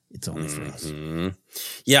you. It's only for us.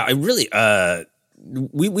 Yeah, I really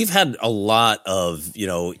we've had a lot of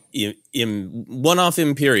in one-off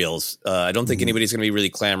Imperials. I don't think anybody's going to be really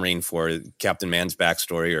clamoring for Captain Man's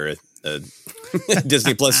backstory or a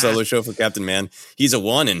Disney Plus solo show for Captain Man. He's a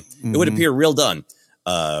one, and it would appear real done.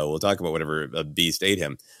 We'll talk about whatever beast ate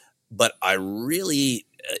him, but I really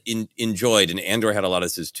enjoyed, and Andor had a lot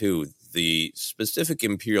of this too, the specific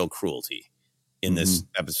Imperial cruelty in this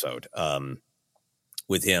episode.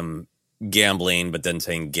 With him gambling, but then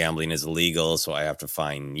saying gambling is illegal, so I have to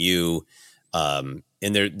fine you. And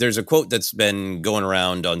there's a quote that's been going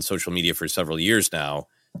around on social media for several years now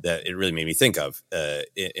that it really made me think of.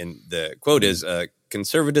 And the quote is,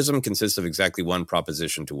 conservatism consists of exactly one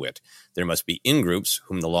proposition, to wit: there must be in-groups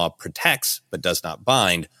whom the law protects but does not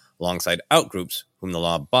bind, alongside out-groups whom the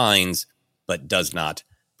law binds but does not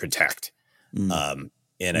protect. And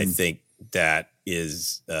I think that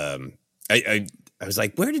is... I was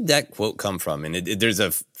like, where did that quote come from? And there's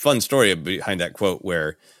a fun story behind that quote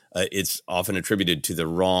where it's often attributed to the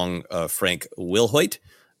wrong Frank Wilhoit.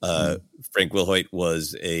 Frank Wilhoit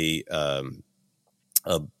was a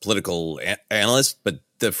political analyst, but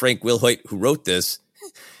the Frank Wilhoit who wrote this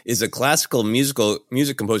is a classical music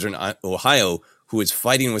composer in Ohio who was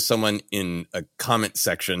fighting with someone in a comment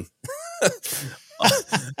section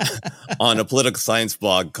on a political science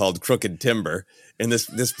blog called Crooked Timber. And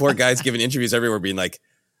this poor guy's giving interviews everywhere being like,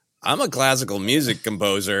 I'm a classical music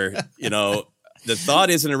composer. The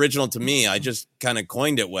thought isn't original to me. I just kind of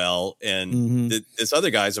coined it well. And this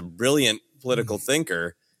other guy's a brilliant political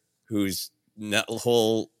thinker whose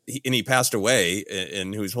he passed away,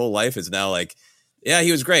 and whose whole life is now like, yeah,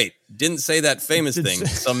 he was great. Didn't say that famous thing.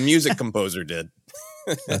 Some music composer did.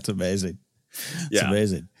 That's amazing. It's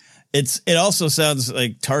amazing. It also sounds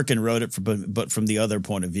like Tarkin wrote it, but from the other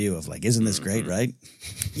point of view of like, isn't this great, right?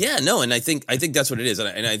 Yeah, no, and I think that's what it is,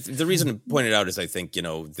 and the reason to point it out is I think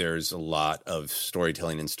there's a lot of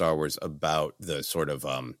storytelling in Star Wars about the sort of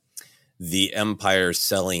the Empire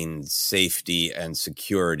selling safety and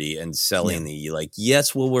security and selling the like,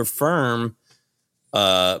 yes, well, we're firm,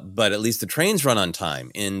 but at least the trains run on time,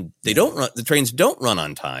 and the trains don't run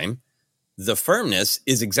on time. The firmness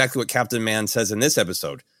is exactly what Captain Man says in this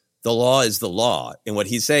episode. The law is the law. And what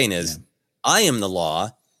he's saying is, I am the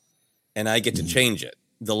law, and I get to change it.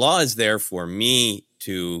 The law is there for me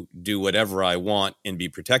to do whatever I want and be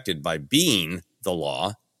protected by being the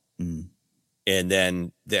law. And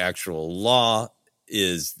then the actual law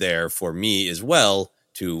is there for me as well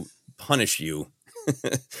to punish you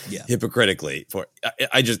hypocritically.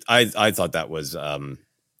 I thought that was,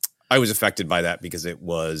 I was affected by that because it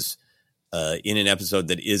was in an episode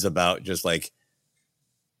that is about just like,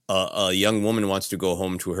 a young woman wants to go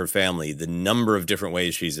home to her family, the number of different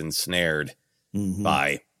ways she's ensnared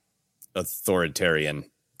by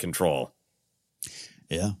authoritarian control.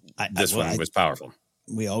 Yeah. This one was powerful.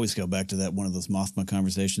 We always go back to that, one of those Mothma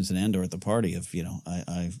conversations in Andor at the party of,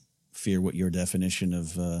 I fear what your definition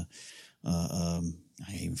of, I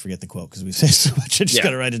even forget the quote because we say so much. I just got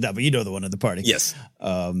to write it down, but you know the one at the party. Yes.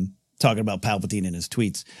 Talking about Palpatine and his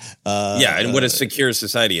tweets. And what a secure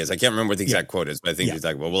society is. I can't remember what the exact quote is, but I think he's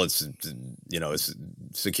talking about, well, it's, it's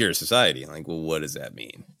secure society. I'm like, well, what does that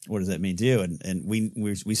mean? What does that mean to you? And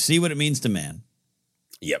we see what it means to man.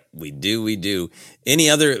 Yep, we do. Any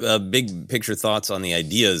other big picture thoughts on the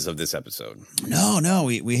ideas of this episode? No,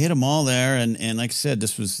 we hit them all there, and like I said,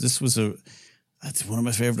 that's one of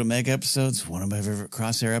my favorite Omega episodes, one of my favorite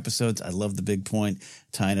Crosshair episodes. I love the big point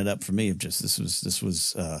tying it up for me of just this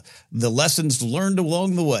was the lessons learned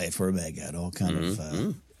along the way for Omega. It all kind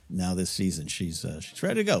of now this season she's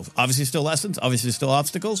ready to go. Obviously still lessons, obviously still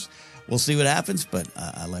obstacles. We'll see what happens, but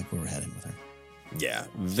I like where we're heading with her. Yeah,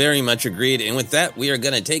 very much agreed. And with that, we are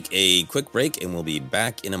going to take a quick break, and we'll be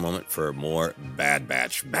back in a moment for more Bad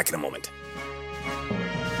Batch. Back in a moment.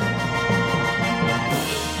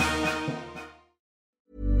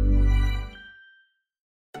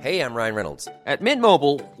 Hey, I'm Ryan Reynolds. At Mint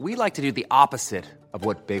Mobile, we like to do the opposite of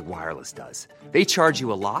what Big Wireless does. They charge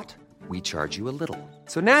you a lot, we charge you a little.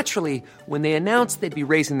 So naturally, when they announced they'd be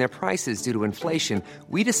raising their prices due to inflation,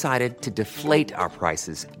 we decided to deflate our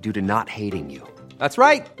prices due to not hating you. That's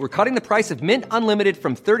right. We're cutting the price of Mint Unlimited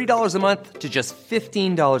from $30 a month to just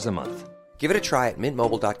 $15 a month. Give it a try at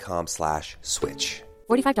mintmobile.com/switch.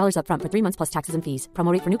 $45 up front for 3 months plus taxes and fees.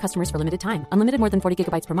 Promo rate for new customers for limited time. Unlimited more than 40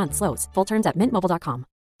 gigabytes per month. Slows full terms at mintmobile.com.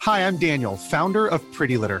 Hi, I'm Daniel, founder of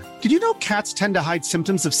Pretty Litter. Did you know cats tend to hide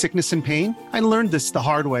symptoms of sickness and pain? I learned this the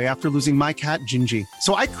hard way after losing my cat, Gingy.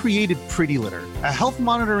 So I created Pretty Litter, a health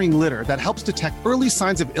monitoring litter that helps detect early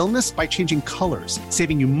signs of illness by changing colors,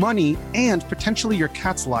 saving you money and potentially your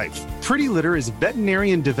cat's life. Pretty Litter is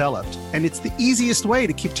veterinarian developed, and it's the easiest way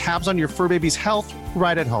to keep tabs on your fur baby's health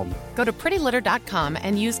right at home. Go to prettylitter.com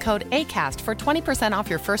and use code ACAST for 20% off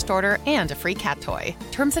your first order and a free cat toy.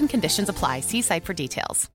 Terms and conditions apply. See site for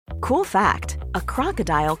details. Cool fact, a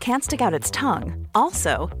crocodile can't stick out its tongue.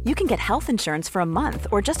 Also, you can get health insurance for a month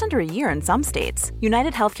or just under a year in some states.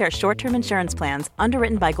 United Healthcare short-term insurance plans,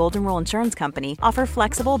 underwritten by Golden Rule Insurance Company, offer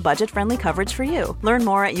flexible, budget-friendly coverage for you. Learn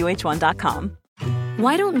more at uh1.com.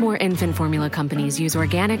 Why don't more infant formula companies use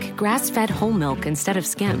organic, grass-fed whole milk instead of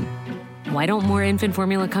skim? Why don't more infant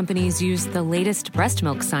formula companies use the latest breast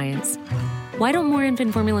milk science? Why don't more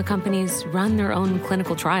infant formula companies run their own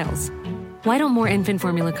clinical trials? Why don't more infant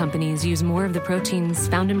formula companies use more of the proteins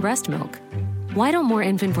found in breast milk? Why don't more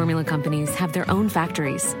infant formula companies have their own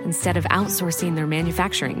factories instead of outsourcing their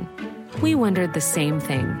manufacturing? We wondered the same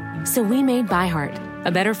thing. So we made ByHeart,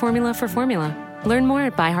 a better formula for formula. Learn more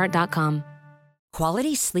at byheart.com.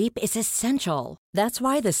 Quality sleep is essential. That's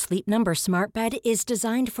why the Sleep Number Smart Bed is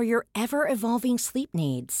designed for your ever-evolving sleep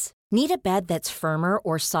needs. Need a bed that's firmer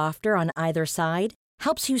or softer on either side?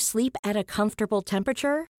 Helps you sleep at a comfortable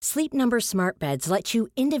temperature? Sleep Number Smart Beds let you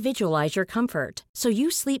individualize your comfort, so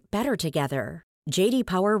you sleep better together. J.D.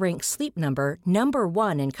 Power ranks Sleep Number number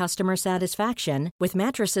 1 in customer satisfaction with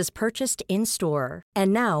mattresses purchased in-store.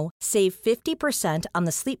 And now, save 50% on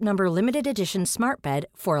the Sleep Number Limited Edition Smart Bed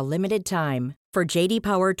for a limited time. For J.D.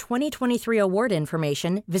 Power 2023 award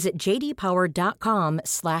information, visit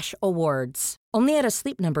jdpower.com/awards. Only at a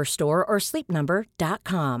Sleep Number store or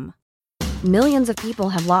sleepnumber.com. Millions of people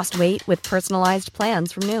have lost weight with personalized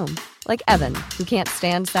plans from Noom. Like Evan, who can't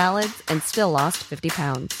stand salads and still lost 50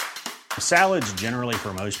 pounds. Salads generally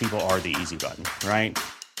for most people are the easy button, right?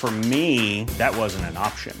 For me, that wasn't an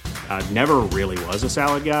option. I never really was a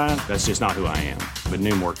salad guy. That's just not who I am. But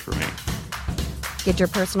Noom worked for me. Get your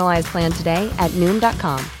personalized plan today at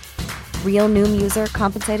Noom.com. Real Noom user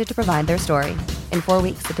compensated to provide their story. In 4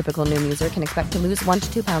 weeks, the typical Noom user can expect to lose 1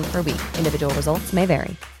 to 2 pounds per week. Individual results may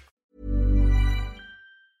vary.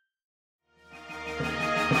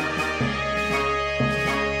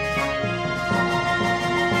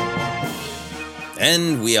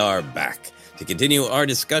 And we are back to continue our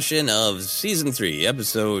discussion of Season 3,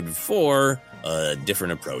 Episode 4, A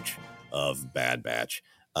Different Approach of Bad Batch.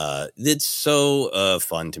 It's so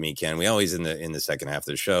fun to me, Ken. We always, in the second half of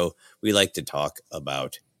the show, we like to talk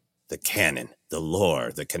about the canon, the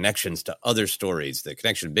lore, the connections to other stories, the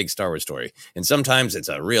connection to big Star Wars story. And sometimes it's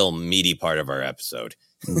a real meaty part of our episode.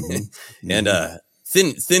 Mm-hmm. And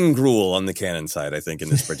thin gruel on the canon side, I think, in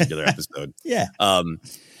this particular episode. Yeah.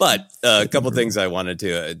 But a couple things I wanted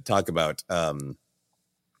to talk about.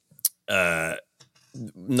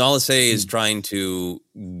 Nala Se is trying to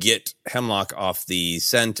get Hemlock off the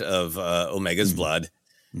scent of Omega's blood,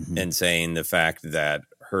 and saying the fact that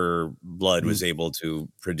her blood was able to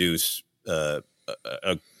produce a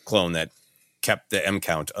clone that kept the M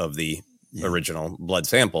count of the original blood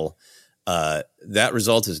sample. That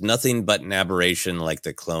result is nothing but an aberration like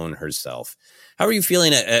the clone herself. How are you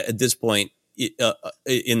feeling at this point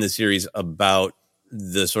in the series about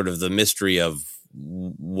the sort of the mystery of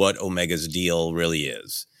what Omega's deal really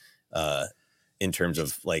is, in terms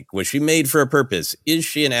of, like, was she made for a purpose? Is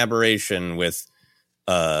she an aberration with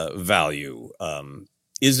value?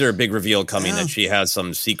 is there a big reveal coming that she has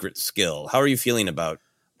some secret skill? How are you feeling about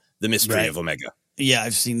the mystery of Omega? Yeah,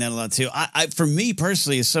 I've seen that a lot too. I for me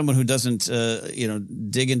personally, as someone who doesn't,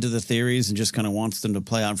 dig into the theories and just kind of wants them to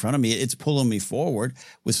play out in front of me, it's pulling me forward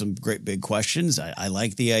with some great big questions. I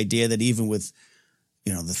like the idea that even with,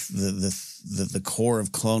 the core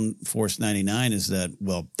of Clone Force 99 is that,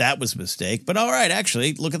 well, that was a mistake, but all right,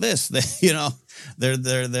 actually, look at this. They're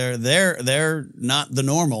not the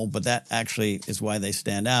normal, but that actually is why they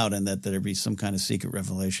stand out, and that there be some kind of secret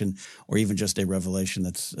revelation, or even just a revelation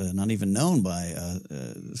that's not even known by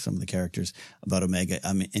some of the characters about Omega.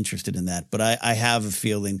 I'm interested in that, but I have a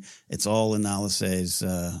feeling it's all in Nala Se's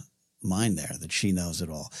mind there, that she knows it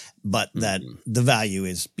all, but that the value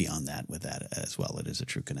is beyond that with that as well. It is a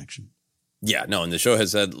true connection. Yeah, no, and the show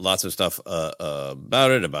has said lots of stuff about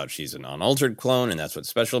it, about she's an unaltered clone, and that's what's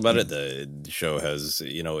special about it. The show has,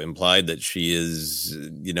 implied that she is,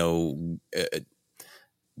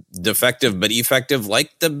 defective but effective,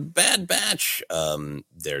 like the Bad Batch.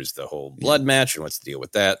 There's the whole blood match, and what's the deal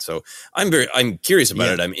with that? So I'm curious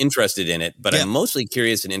about it. I'm interested in it, but I'm mostly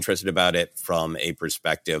curious and interested about it from a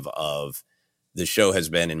perspective of the show has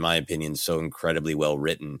been, in my opinion, so incredibly well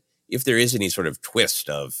written. If there is any sort of twist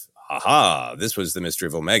of, aha, this was the mystery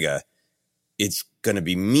of Omega, it's going to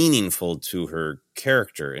be meaningful to her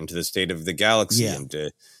character and to the state of the galaxy and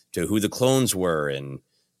to who the clones were, and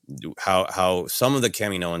how some of the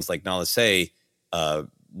Kaminoans, like Nala Se,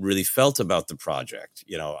 really felt about the project.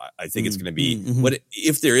 I think it's going to be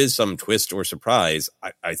if there is some twist or surprise,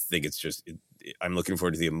 I think it's just, I'm looking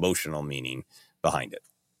forward to the emotional meaning behind it.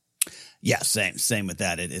 Yeah, same with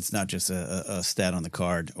that. It's not just a stat on the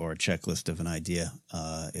card or a checklist of an idea.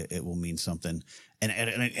 It will mean something, and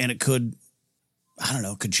it could, I don't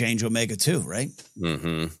know, could change Omega too, right?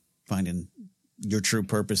 Mm-hmm. Finding your true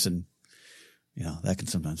purpose, and that can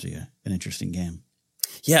sometimes be an interesting game.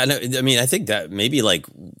 Yeah, no, I mean, I think that maybe like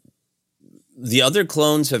the other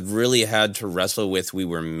clones have really had to wrestle with, we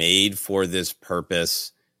were made for this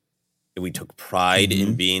purpose. We took pride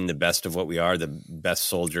in being the best of what we are, the best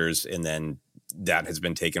soldiers, and then that has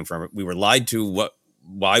been taken from it. We were lied to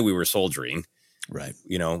why we were soldiering. Right.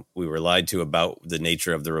 We were lied to about the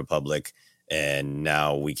nature of the Republic, and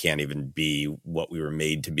now we can't even be what we were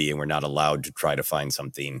made to be, and we're not allowed to try to find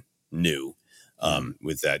something new.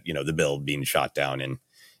 With that, the bill being shot down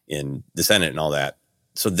in the Senate and all that.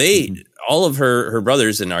 So all of her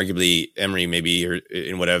brothers, and arguably Emery, maybe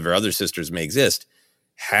in whatever other sisters may exist,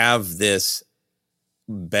 have this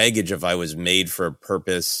baggage of, I was made for a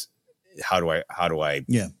purpose. How do I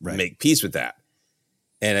make peace with that?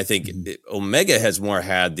 And I think Omega has more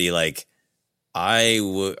had the, like,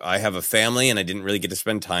 I have a family and I didn't really get to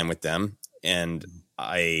spend time with them, and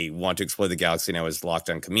I want to explore the galaxy, and I was locked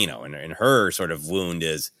on Kamino. And her sort of wound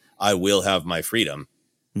is, I will have my freedom,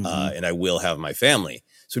 and I will have my family.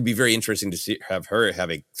 So it'd be very interesting to have her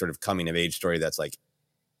have a sort of coming of age story that's like,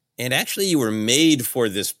 and actually you were made for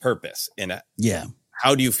this purpose. And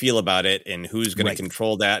how do you feel about it? And who's going to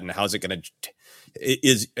control that? And how's it going to,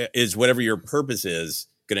 is whatever your purpose is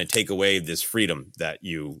going to take away this freedom that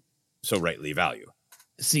you so rightly value?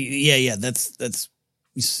 See, that's,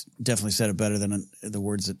 you definitely said it better than the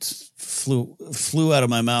words that flew out of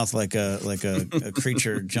my mouth like a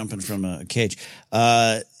creature jumping from a cage.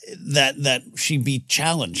 That she be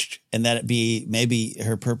challenged, and that it be maybe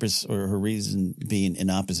her purpose or her reason being in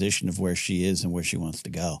opposition of where she is and where she wants to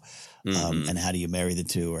go. And how do you marry the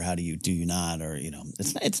two, or how do you not, or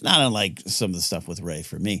it's not unlike some of the stuff with Rey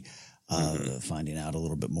for me. Finding out a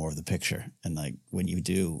little bit more of the picture, and like when you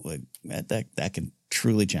do, like that can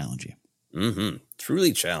truly challenge you.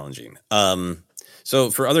 Truly challenging.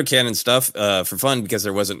 So for other canon stuff, for fun, because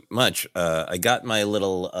there wasn't much, I got my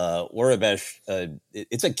little Aurebesh.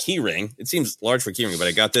 It's a key ring. It seems large for key ring, but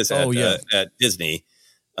I got this at Disney,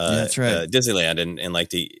 that's right, Disneyland, and like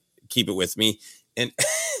to keep it with me. And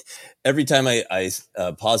every time I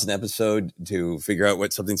pause an episode to figure out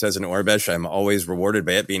what something says in Aurebesh, I'm always rewarded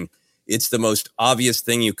by it being, it's the most obvious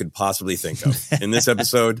thing you could possibly think of. In this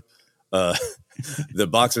episode, the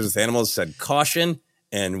boxers with animals said caution,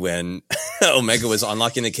 and when Omega was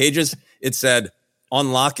unlocking the cages, it said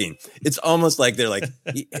unlocking. It's almost like they're like,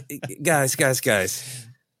 guys,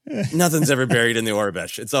 nothing's ever buried in the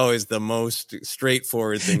Aurebesh. It's always the most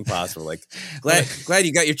straightforward thing possible. Like, glad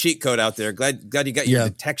you got your cheat code out there. Glad you got your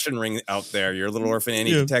detection ring out there, your little Orphan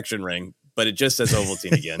Annie detection ring. But it just says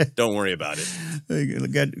Ovaltine again. Don't worry about it.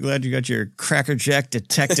 Glad you got your Cracker Jack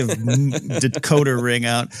detective decoder ring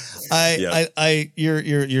out.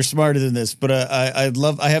 You're smarter than this, but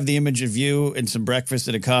I have the image of you and some breakfast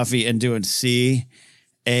and a coffee and doing CAUT.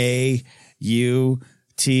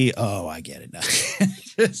 Oh, I get it now.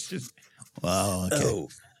 It's just, wow. Okay.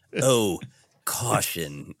 Oh,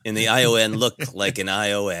 caution. And the ION looked like an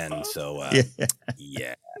ION. So,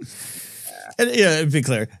 yeah. And, to be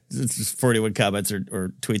clear, it's just 41 comments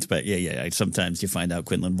or tweets, but sometimes you find out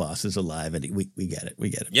Quinlan Voss is alive, and we get it. We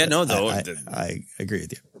get it. Yeah, but no, though. I agree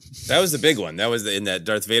with you. That was the big one. That was in that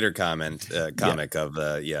Darth Vader comic of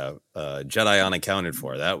Jedi Unaccounted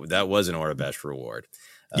For. That was an Aurebesh reward.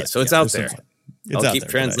 So it's out there. I'll keep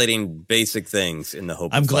translating basic things in the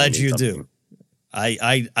hope. I'm glad you do.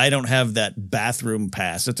 I don't have that bathroom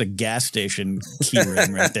pass. It's a gas station key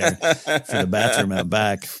ring right there for the bathroom out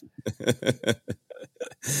back.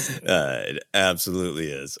 It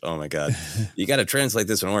absolutely is. Oh my God. You got to translate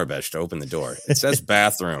this in Aurebesh to open the door. It says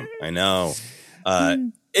bathroom. I know.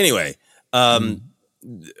 Anyway,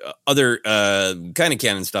 other kind of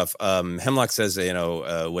canon stuff. Hemlock says,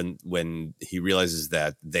 when he realizes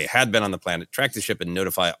that they had been on the planet, track the ship and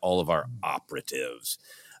notify all of our operatives.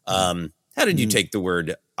 How did you take the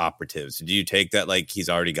word operatives? Did you take that like he's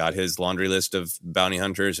already got his laundry list of bounty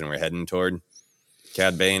hunters and we're heading toward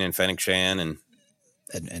Cad Bane and Fennec Shan and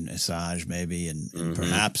Asajj maybe and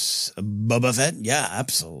perhaps Boba Fett? Yeah,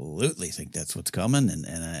 absolutely think that's what's coming, and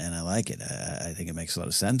I like it. I think it makes a lot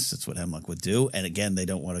of sense. That's what Hemlock would do. And again, they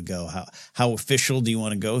don't want to go how official do you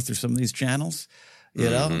want to go through some of these channels? You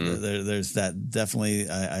know, there's that definitely.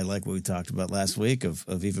 I like what we talked about last week of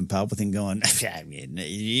even Palpatine going. I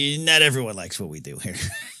mean, not everyone likes what we do here.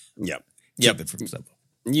 Yep. Keep it from simple.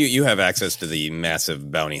 You have access to the massive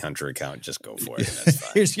bounty hunter account. Just go for it. That's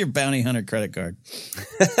fine. Here's your bounty hunter credit card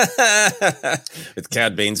with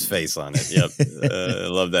Cad Bane's face on it. Yep, I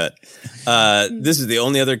love that. This is the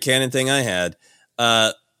only other canon thing I had.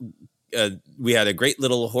 We had a great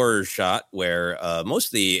little horror shot where most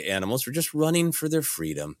of the animals were just running for their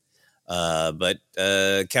freedom. But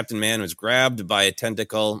Captain Man was grabbed by a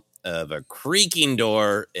tentacle of a creaking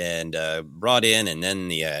door and brought in. And then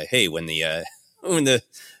when the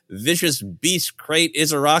vicious beast crate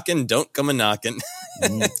is a rockin', don't come a knockin'.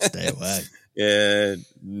 Stay away.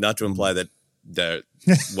 Not to imply that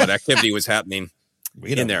what activity was happening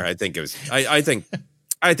in there. I think it was.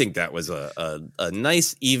 I think that was a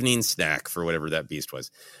nice evening snack for whatever that beast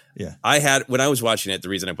was. Yeah. When I was watching it, the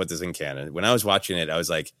reason I put this in canon, when I was watching it, I was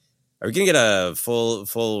like, are we going to get a full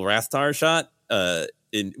Rathtar shot?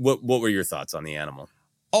 What were your thoughts on the animal?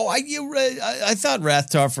 Oh, I thought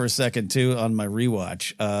Rathtar for a second too on my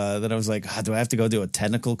rewatch. That I was like, do I have to go do a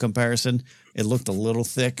tentacle comparison? It looked a little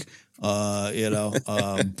thick, but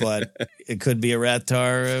it could be a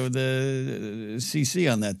Rathtar with a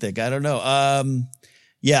CC on that thick. I don't know.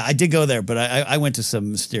 Yeah, I did go there, but I went to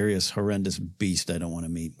some mysterious, horrendous beast I don't want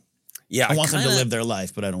to meet. Yeah, I want them to live their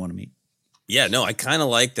life, but I don't want to meet. Yeah, no, I kind of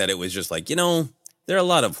like that. It was just like, there are a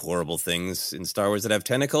lot of horrible things in Star Wars that have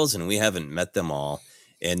tentacles, and we haven't met them all.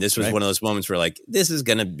 And this was one of those moments where, like, this is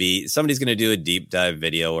going to be – somebody's going to do a deep dive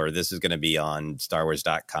video, or this is going to be on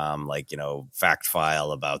StarWars.com, like, fact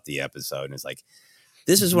file about the episode. And it's like,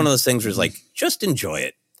 this is one of those things where it's like, just enjoy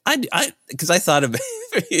it. Because I thought of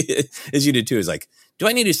it, as you did too, is like, do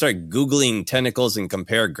I need to start Googling tentacles and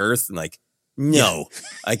compare girth? And like, no,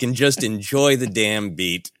 I can just enjoy the damn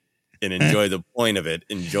beat and enjoy the point of it,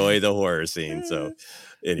 enjoy the horror scene. So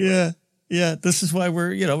anyway. Yeah. This is why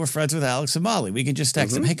we're friends with Alex and Molly. We can just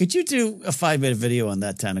text them. Hey, could you do a 5-minute video on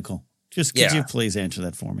that tentacle? Could you please answer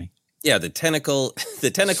that for me? Yeah. The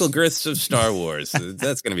tentacle girths of Star Wars.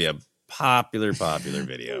 That's going to be a popular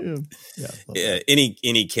video. Yeah.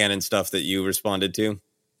 Any canon stuff that you responded to?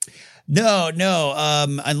 No.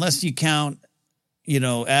 Unless you count,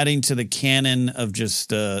 adding to the canon of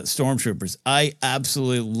just stormtroopers. I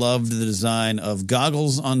absolutely loved the design of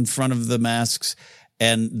goggles on front of the masks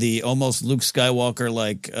and the almost Luke Skywalker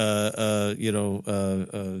like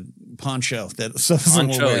poncho that some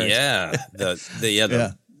poncho. Yeah,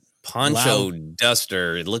 the poncho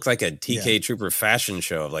duster. It looked like a TK Trooper fashion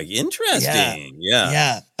show. Like, interesting.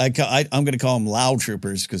 Yeah. I'm going to call them Lao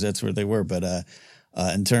Troopers because that's where they were. But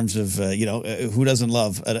in terms of who doesn't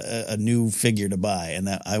love a new figure to buy, and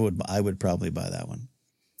that I would probably buy that one.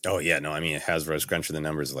 Oh yeah, no, I mean Hasbro's crunching the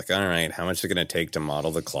numbers. Like, all right, how much is it going to take to model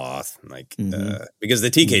the cloth? Like, because the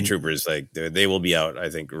TK Troopers, like, they will be out, I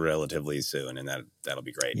think, relatively soon, and that'll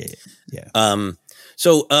be great. Yeah.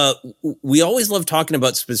 So we always love talking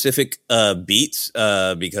about specific beats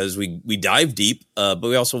because we dive deep, but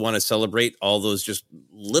we also want to celebrate all those just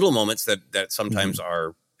little moments that sometimes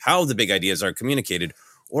are how the big ideas are communicated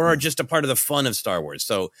or are just a part of the fun of Star Wars.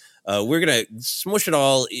 So we're going to smush it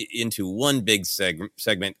all into one big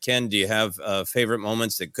segment. Ken, do you have favorite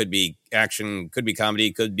moments that could be action, could be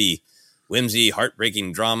comedy, could be whimsy,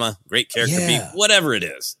 heartbreaking drama, great character beat, whatever it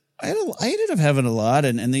is? I ended up having a lot,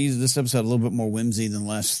 and this episode had a little bit more whimsy than the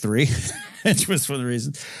last three, which was for the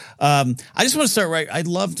reason. I just want to start right. I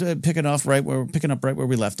loved picking up right where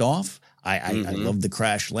we left off. I loved the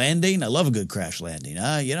crash landing. I love a good crash landing.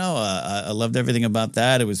 I loved everything about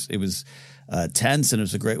that. It was tense, and it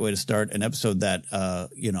was a great way to start an episode that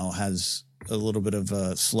has a little bit of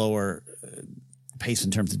a slower pace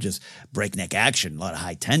in terms of just breakneck action, a lot of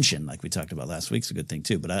high tension, like we talked about last week's a good thing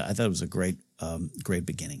too. But I thought it was a great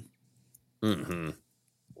beginning. Mm-hmm.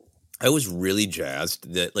 I was really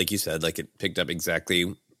jazzed that, like you said, like it picked up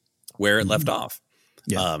exactly where it left off.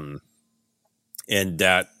 Yeah. And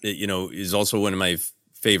that, is also one of my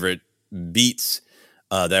favorite beats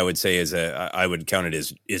that I would say I would count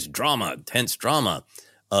it as drama, tense drama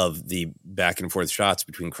of the back and forth shots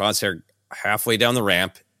between Crosshair halfway down the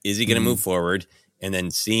ramp. Is he going to move forward? And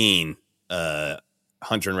then seeing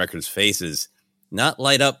Hunter and Wrecker's faces not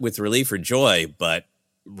light up with relief or joy, but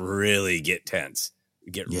really get tense,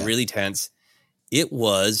 really tense. It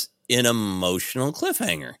was an emotional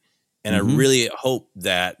cliffhanger. And I really hope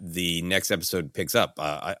that the next episode picks up.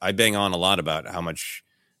 I bang on a lot about how much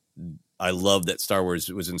I love that Star Wars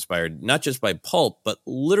was inspired, not just by pulp, but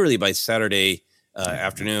literally by Saturday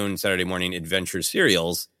afternoon, Saturday morning adventure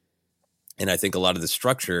serials. And I think a lot of the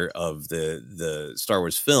structure of the Star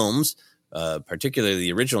Wars films, particularly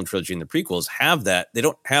the original trilogy and the prequels, have that. They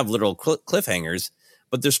don't have literal cliffhangers,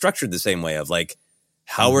 but they're structured the same way of like,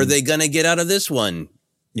 how are they going to get out of this one?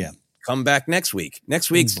 Yeah. Come back next week. Next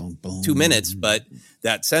week's 2 minutes, but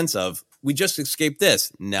that sense of, we just escaped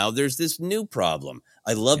this. Now there's this new problem.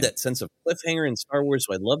 I love that sense of cliffhanger in Star Wars.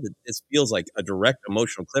 So I love that this feels like a direct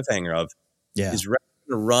emotional cliffhanger of, is Wrecker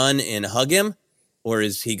going to run and hug him? Or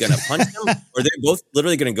is he going to punch him? Or they're both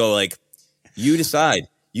literally going to go like, you decide.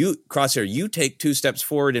 You, Crosshair, you take 2 steps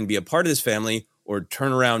forward and be a part of this family, or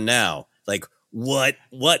turn around now. Like,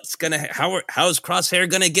 what's going to, how's Crosshair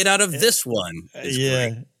going to get out of this one?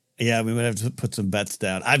 Great. Yeah, we would have to put some bets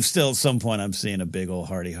down. I'm still, at some point, I'm seeing a big old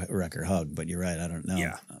Hardy Wrecker hug, but you're right. I don't know.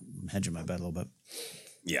 Yeah. I'm hedging my bet a little bit.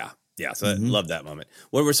 Yeah. So I love that moment.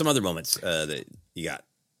 What were some other moments that you got?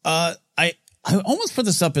 I almost put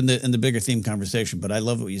this up in the bigger theme conversation, but I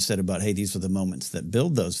love what you said about, hey, these are the moments that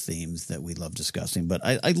build those themes that we love discussing. But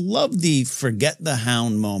I love the forget the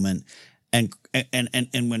hound moment, and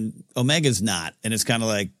when Omega's not, and it's kind of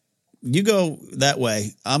like, you go that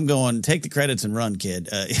way, I'm going, take the credits and run, kid.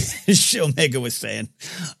 Omega was saying,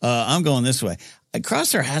 I'm going this way.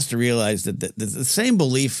 Crosshair has to realize that the same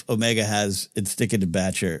belief Omega has in sticking by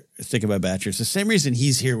Batcher, it's the same reason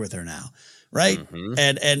he's here with her now. Right.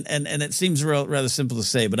 And it seems rather simple to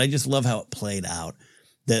say, but I just love how it played out.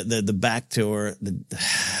 The back to her,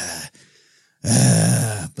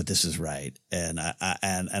 but this is right. And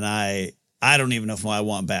I don't even know if I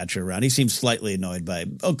want Batcher around. He seems slightly annoyed by,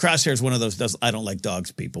 Crosshair is one of those, I don't like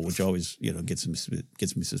dogs people, which always, gets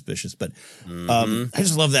me suspicious. But I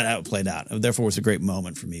just love that how it played out. Therefore, it was a great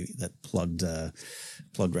moment for me that plugged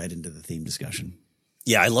right into the theme discussion.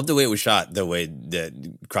 Yeah, I love the way it was shot, the way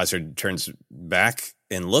that Crosshair turns back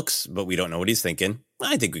and looks, but we don't know what he's thinking.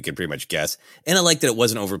 I think we could pretty much guess. And I like that it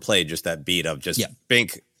wasn't overplayed, just that beat of just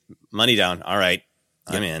bink, money down. All right,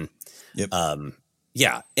 I'm in. Yep.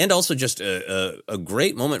 Yeah, and also just a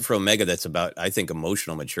great moment for Omega that's about, I think,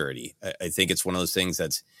 emotional maturity. I think it's one of those things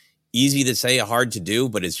that's easy to say, hard to do,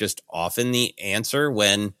 but it's just often the answer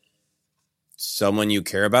when someone you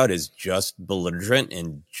care about is just belligerent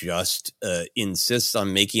and just insists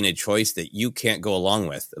on making a choice that you can't go along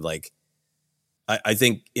with. Like, I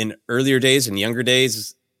think in earlier days and younger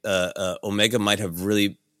days, Omega might have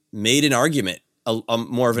really made an argument,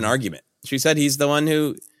 more of an argument. She said he's the one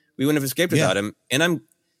who we wouldn't have escaped without him, and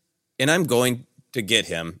I'm going to get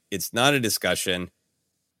him. It's not a discussion.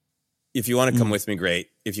 If you want to come with me,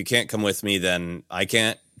 great. If you can't come with me, then I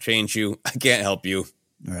can't change you. I can't help you.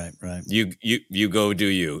 Right. You go do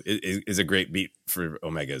you is a great beat for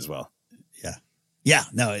Omega as well.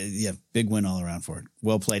 Big win all around for it.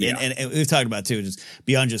 Well played. Yeah. And we've talked about too, just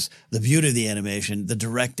beyond just the beauty of the animation, the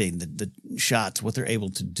directing, the shots, what they're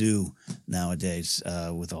able to do nowadays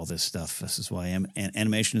with all this stuff. This is why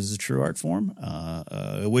animation is a true art form.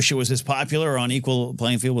 I wish it was as popular or on equal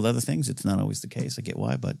playing field with other things. It's not always the case. I get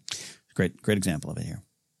why, but great example of it here.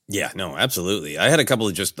 Yeah, no, absolutely. I had a couple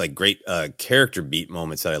of just like great character beat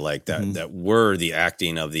moments that I liked that were the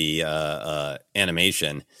acting of the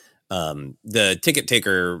animation. The ticket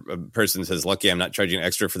taker person says, "Lucky I'm not charging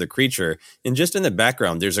extra for the creature." And just in the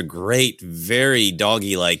background, there's a great, very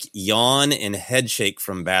doggy-like yawn and head shake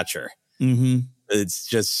from Batcher. It's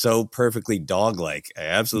just so perfectly dog-like. I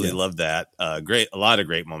absolutely love that. A lot of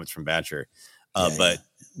great moments from Batcher. But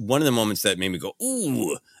one of the moments that made me go,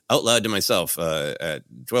 ooh, out loud to myself at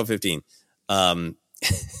 12:15.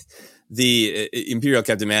 The Imperial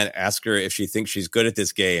Captain Man asks her if she thinks she's good at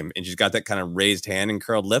this game, and she's got that kind of raised hand and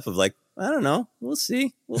curled lip of like, I don't know, we'll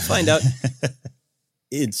see, we'll find out.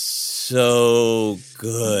 It's so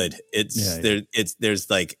good. There's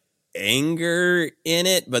like anger in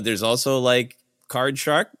it, but there's also like card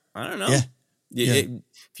shark. I don't know.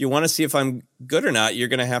 If you want to see if I'm good or not, you're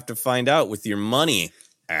going to have to find out with your money,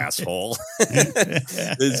 asshole.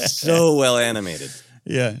 It's so well animated.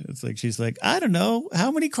 Yeah, it's like she's like, I don't know. How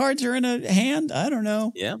many cards are in a hand? I don't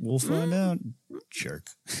know. Yeah. We'll find out. Jerk.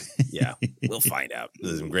 Yeah, we'll find out.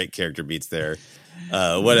 There's some great character beats there.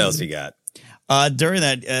 What else you got? During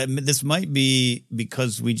that, this might be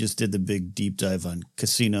because we just did the big deep dive on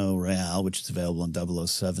Casino Royale, which is available on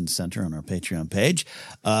 007 Center on our Patreon page.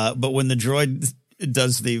 But when the droid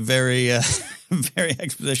does the very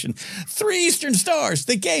exposition, 3 Eastern Stars,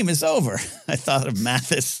 the game is over. I thought of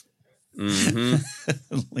Mathis.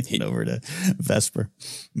 Leaning over to Vesper.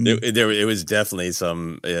 It was definitely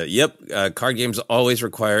some. Card games always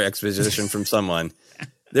require exposition from someone.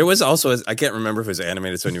 There was also, I can't remember if it was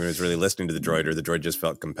animated, so anyone was really listening to the droid, or the droid just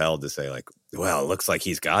felt compelled to say, like, well, it looks like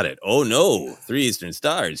he's got it. Oh no, 3 Eastern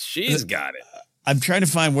Stars, she's got it. I'm trying to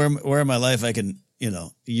find where in my life I can,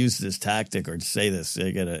 use this tactic or say this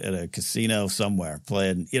like at a casino somewhere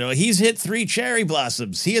playing, he's hit 3 cherry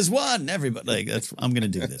blossoms. He has won. Everybody, like, I'm going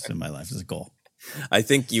to do this in my life as a goal. I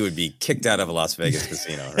think you would be kicked out of a Las Vegas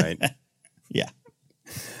casino, right? Yeah.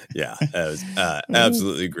 Yeah, that was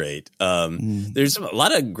absolutely great. There's a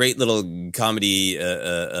lot of great little comedy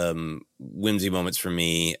whimsy moments for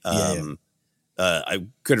me. I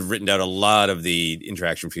could have written down a lot of the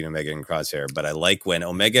interaction between Omega and Crosshair, but I like when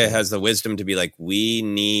Omega has the wisdom to be like, we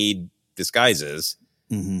need disguises.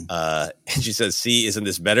 And she says, see, isn't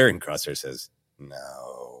this better? And Crosshair says,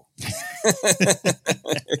 no.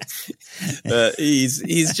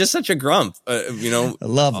 He's just such a grump. I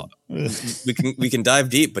love him. we can dive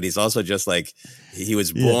deep, but he's also just like, he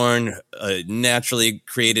was born naturally,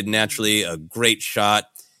 created naturally, a great shot,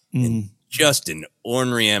 and just an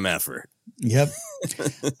ornery MFer. Yep.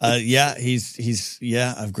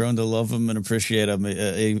 I've grown to love him and appreciate him,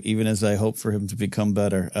 even as I hope for him to become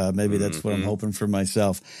better. Maybe that's what I'm hoping for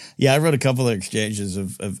myself. Yeah, I wrote a couple of exchanges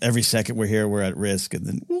of every second we're here, we're at risk, and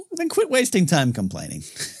then quit wasting time complaining.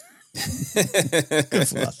 Good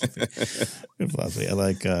philosophy. Good philosophy. I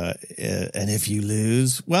like, and if you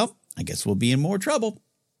lose, well, I guess we'll be in more trouble.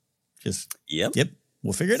 Just, yep,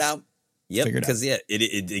 we'll figure it out. Yep, because it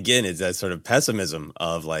again is that sort of pessimism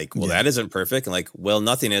of like, well, that isn't perfect, and like, well,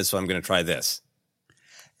 nothing is, so I'm going to try this.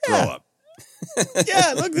 Grow up.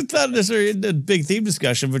 Look, it's not necessarily a big theme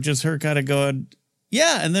discussion, but just her kind of going,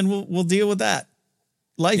 and then we'll deal with that.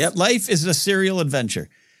 Life is a serial adventure.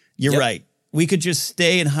 You're right. We could just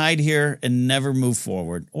stay and hide here and never move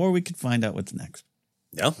forward, or we could find out what's next.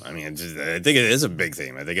 No, I mean, I think it is a big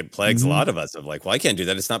theme. I think it plagues a lot of us of like, well, I can't do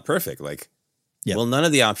that. It's not perfect. Like. Yep. Well, none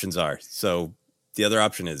of the options are. So the other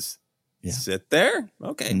option is sit there.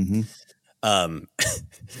 Okay. I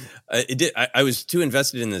was too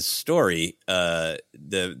invested in this story. When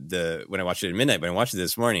I watched it at midnight, but I watched it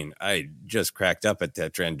this morning, I just cracked up at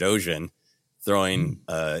that Trandoshan throwing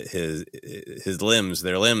their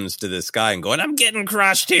limbs to the sky and going, I'm getting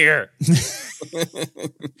crushed here. It's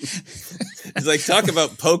like, talk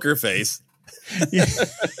about poker face.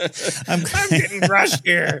 I'm getting crushed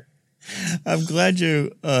here. I'm glad you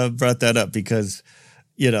brought that up because,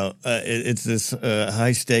 it's this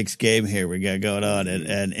high stakes game here we got going on,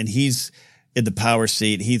 and he's in the power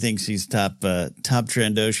seat. He thinks he's top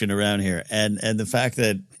Trandoshan around here, and the fact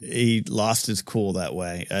that he lost his cool that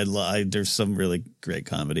way, there's some really great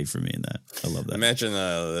comedy for me in that. I love that. Imagine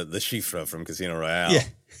the Shifra from Casino Royale,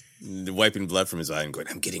 wiping blood from his eye and going,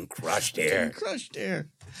 "I'm getting crushed here."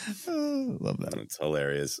 Oh, love that. It's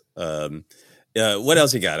hilarious. What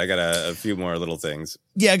else you got? I got a few more little things.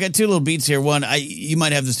 Yeah, I got 2 little beats here. One, you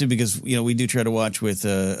might have this too because we do try to watch with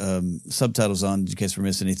subtitles on in case we're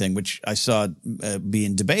missing anything, which I saw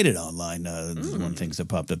being debated online. One of the things that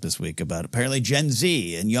popped up this week about apparently Gen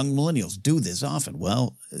Z and young millennials do this often.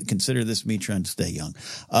 Well, consider this me trying to stay young.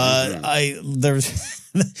 There's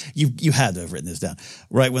you had to have written this down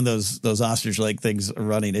right when those ostrich-like things are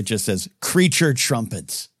running. It just says creature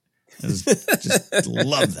trumpets. Just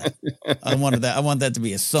love that. I wanted that. I want that to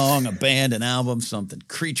be a song, a band, an album, something.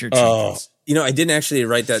 Creature trumpets. I didn't actually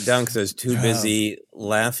write that down because I was too busy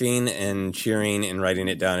laughing and cheering and writing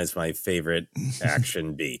it down as my favorite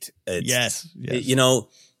action beat. Yes.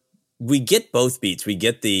 we get both beats. We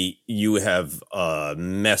get you have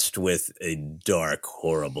messed with a dark,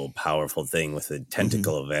 horrible, powerful thing with a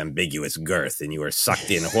tentacle of ambiguous girth, and you are sucked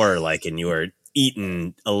in horror-like, and you are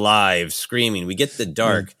eaten alive, screaming. We get the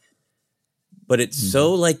dark, but it's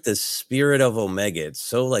so like the spirit of Omega. It's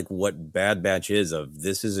so like what Bad Batch is.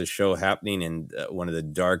 This is a show happening in one of the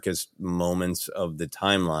darkest moments of the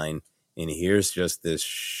timeline, and here's just this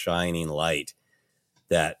shining light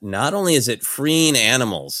that not only is it freeing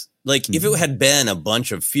animals. Like if it had been a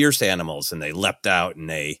bunch of fierce animals and they leapt out and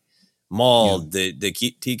they mauled the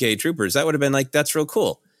TK troopers, that would have been like, that's real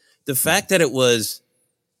cool. The fact that it was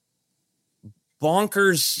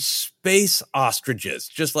bonkers space ostriches,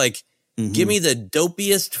 just like, give me the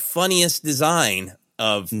dopiest, funniest design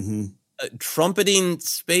of trumpeting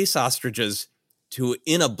space ostriches to,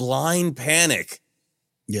 in a blind panic,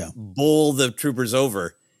 bowl the troopers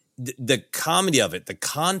over. The comedy of it, the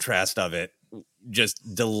contrast of it,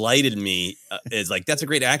 just delighted me. Is like, that's a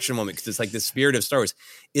great action moment because it's like the spirit of Star Wars.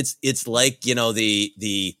 It's like, you know,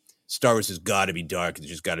 the Star Wars has got to be dark. It's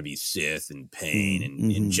just got to be Sith and pain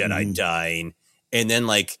and Jedi dying, and then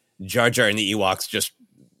like Jar Jar and the Ewoks just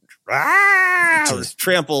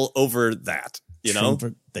trample over that. You know,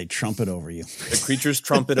 they trumpet over you. The creatures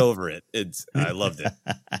trumpet over it. I loved it.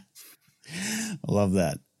 I love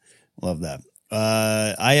that. Love that.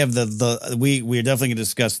 I have we're definitely going to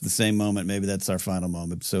discuss the same moment. Maybe that's our final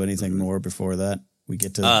moment. So anything more before that? We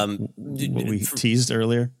get to what we teased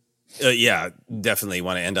earlier. Yeah, definitely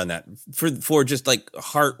want to end on that for just like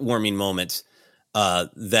heartwarming moments.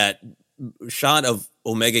 That shot of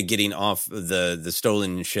Omega getting off the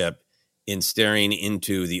stolen ship and staring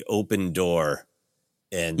into the open door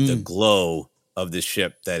and the glow of the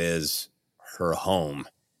ship that is her home.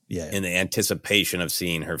 Yeah, in the anticipation of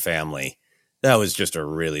seeing her family. That was just a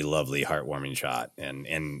really lovely, heartwarming shot,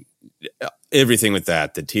 and everything with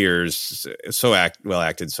that, the tears, so well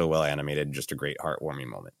acted, so well animated, just a great heartwarming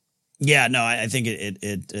moment. Yeah, no, I think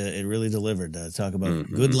it really delivered. Talk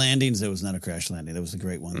about good landings. There was not a crash landing. That was a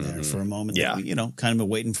great one there for a moment. Yeah, that we, kind of been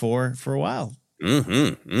waiting for a while.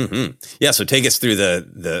 Yeah, so take us through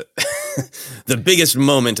the the biggest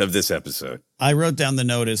moment of this episode. I wrote down the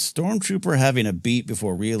notice: Stormtrooper having a beat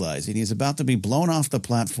before realizing he's about to be blown off the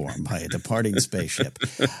platform by a departing spaceship.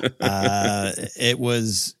 It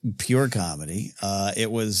was pure comedy.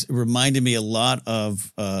 It reminded me a lot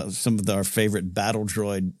of some of our favorite battle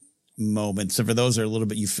droid moments. So for those who are a little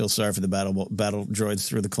bit, you feel sorry for the battle droids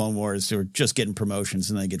through the Clone Wars who are just getting promotions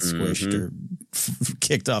and they get squished or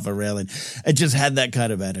kicked off a railing. It just had that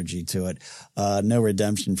kind of energy to it. No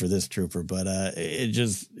redemption for this trooper, but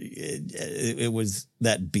it was,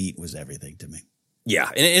 that beat was everything to me. Yeah,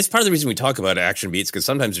 and it's part of the reason we talk about action beats, because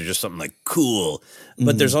sometimes they're just something like cool,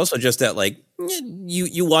 but there's also just that, like,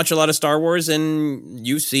 you watch a lot of Star Wars and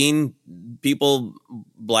you've seen people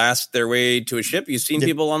blast their way to a ship. You've seen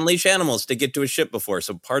people unleash animals to get to a ship before.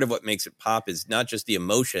 So part of what makes it pop is not just the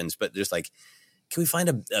emotions, but just like, can we find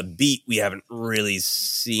a beat we haven't really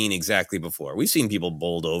seen exactly before? We've seen people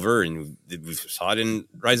bowled over, and we saw it in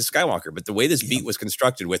Rise of Skywalker, but the way this beat was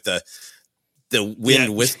constructed with the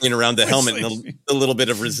wind whistling around the helmet and a little bit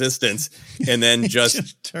of resistance, and then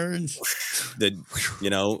just turns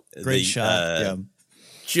great shot.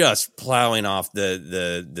 Just plowing off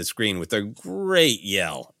the screen with a great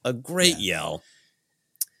yell,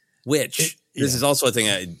 which this is also a thing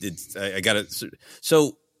I got it.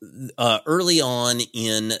 So early on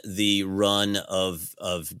in the run of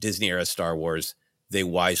Disney era Star Wars, they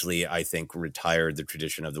wisely, I think, retired the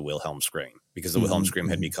tradition of the Wilhelm scream, because the Wilhelm scream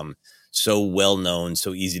had become so well known,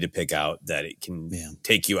 so easy to pick out, that it can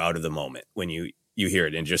take you out of the moment when you hear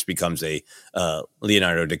it, and it just becomes a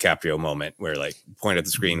Leonardo DiCaprio moment where, like, point at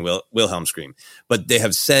the screen, Wilhelm scream. But they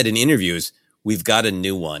have said in interviews, we've got a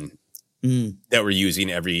new one that we're using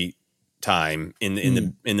every time in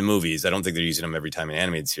the movies. I don't think they're using them every time in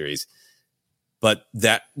animated series, but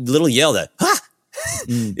that little yell, that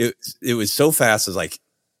it was so fast. It was like,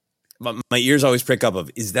 my ears always prick up of,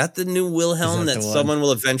 is that the new Wilhelm that someone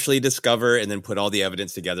will eventually discover, and then put all the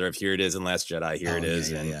evidence together of, here it is in Last Jedi, here it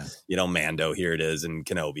is, Mando, here it is, and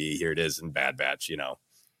Kenobi, here it is, in Bad Batch,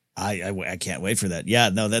 I can't wait for that. Yeah,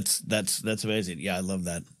 no, that's amazing. Yeah, I love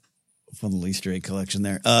that from the Easter egg collection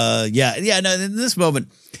there. No, in this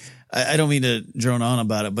moment, I don't mean to drone on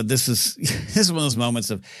about it, but this is one of those moments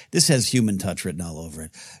of, this has human touch written all over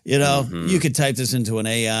it. You could type this into an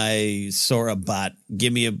AI Sora bot.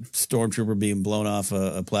 Give me a stormtrooper being blown off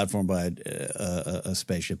a platform by a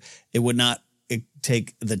spaceship. It would not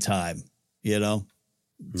take the time, to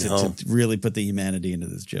really put the humanity into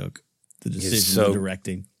this joke. The decision of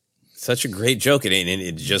directing. Such a great joke. And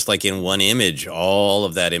it just like in one image, all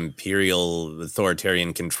of that imperial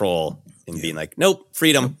authoritarian control and being like, nope,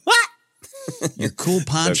 freedom. What? Your cool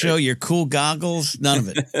poncho, your cool goggles, none of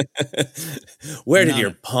it. Where did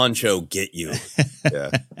your poncho get you? Yeah.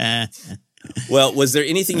 Well, was there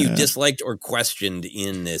anything you disliked or questioned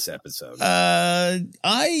in this episode? I'm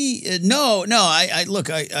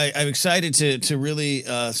excited to really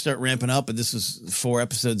start ramping up. And this is 4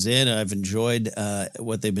 episodes in. I've enjoyed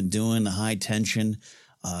what they've been doing, the high tension,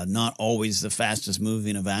 not always the fastest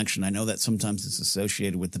moving of action. I know that sometimes it's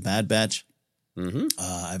associated with the Bad Batch. Mm-hmm.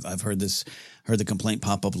 I've heard the complaint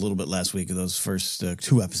pop up a little bit last week. Those first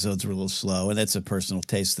 2 episodes were a little slow, and that's a personal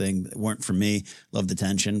taste thing. They weren't for me. Love the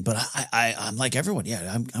tension, but I'm like everyone.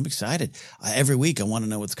 Yeah, I'm excited. Every week I want to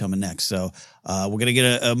know what's coming next. So we're gonna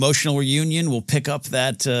get an emotional reunion. We'll pick up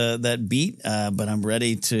that beat, but I'm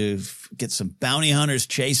ready to get some bounty hunters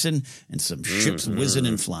chasing and some ships whizzing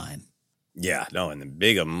and flying. Yeah, no, and the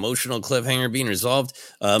big emotional cliffhanger being resolved.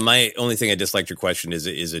 My only thing I disliked your question is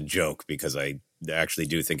a joke, because I actually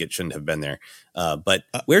do think it shouldn't have been there. But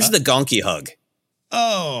where's the Gonky hug?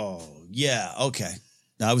 Oh, yeah, okay.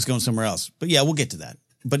 No, I was going somewhere else, but yeah, we'll get to that.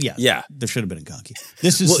 But yeah, there should have been a Gonky.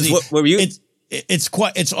 This is what were you?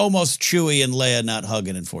 It's almost Chewie and Leia not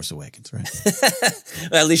hugging in Force Awakens, right?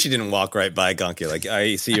 Well, at least you didn't walk right by Gonky. Like,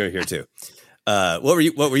 I see you're here too. What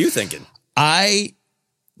were you thinking? I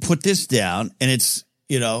put this down, and it's,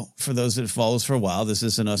 for those that follow us for a while, this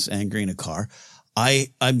isn't us angering a car.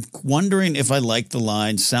 I'm wondering if I like the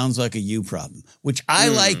line, sounds like a you problem, which I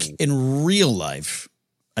like in real life.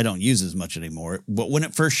 I don't use as much anymore, but when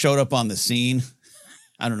it first showed up on the scene,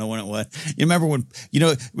 I don't know when it was. You remember when,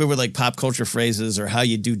 we were like pop culture phrases or how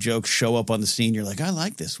you do jokes show up on the scene. You're like, I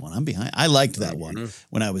like this one. I'm behind. I liked that one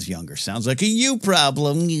when I was younger. Sounds like a you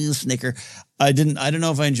problem, you snicker. I don't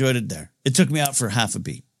know if I enjoyed it there. It took me out for half a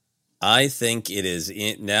beat. I think it is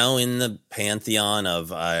now in the pantheon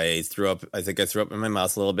of I think I threw up in my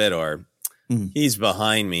mouth a little bit, or he's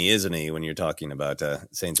behind me, isn't he? When you're talking about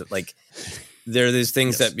saying that, like, there are these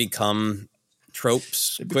things that become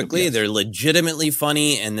tropes quickly. They're legitimately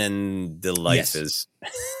funny, and then the life is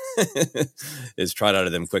trot out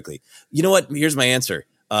of them quickly. You know what? Here's my answer.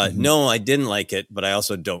 No, I didn't like it, but I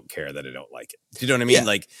also don't care that I don't like it. Do you know what I mean? Yeah.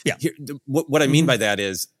 Like, here, what I mean by that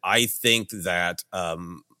is I think that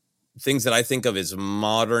things that I think of as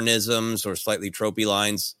modernisms or slightly tropey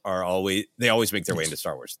lines always make their way into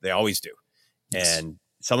Star Wars. They always do. Yes. And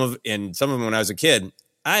some of them when I was a kid,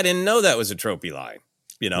 I didn't know that was a tropey line,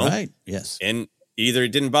 Right. Yes. And either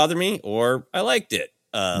it didn't bother me or I liked it.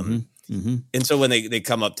 And so when they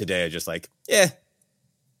come up today, I just like, yep,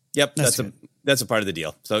 that's a part of the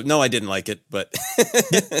deal. So no, I didn't like it, but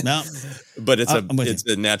no, but it's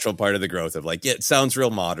a natural part of the growth of like, it sounds real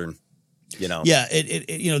modern. Yeah,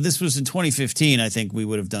 this was in 2015. I think we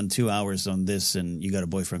would have done 2 hours on this, and You Got a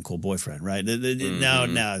Boyfriend, Cool Boyfriend, right? Now,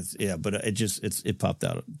 but it popped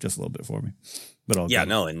out just a little bit for me. But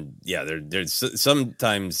there's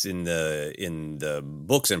sometimes in the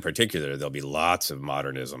books in particular, there'll be lots of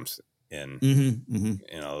modernisms, and they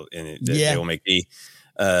will make me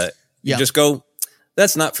just go,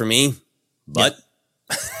 that's not for me, but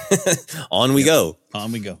on we go.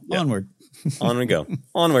 On we go. Yeah. Onward. On we go.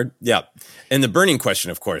 Onward. Yeah. And the burning question,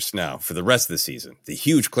 of course, now for the rest of the season, the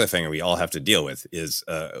huge cliffhanger we all have to deal with is,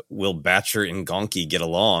 will Batcher and Gonky get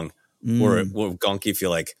along, or will Gonky feel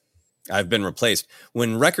like I've been replaced?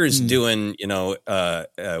 When Wrecker's doing,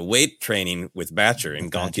 weight training with Batcher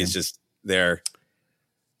and Gonky's just there.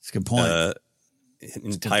 It's a good point.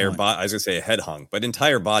 Entire body, I was going to say a head hung, but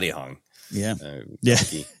entire body hung. Yeah.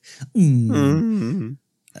 This is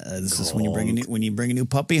when you bring a new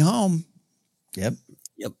puppy home. Yep.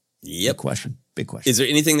 Big question. Is there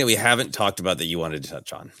anything that we haven't talked about that you wanted to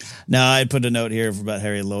touch on? No, I put a note here about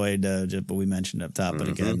Harry Lloyd, but we mentioned up top. But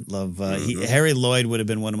again, love Harry Lloyd would have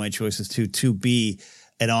been one of my choices to be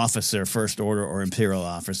an officer, First Order or Imperial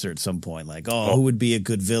officer at some point. Like, who would be a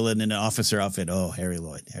good villain in an officer outfit? Oh, Harry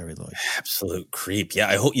Lloyd. Absolute creep. Yeah,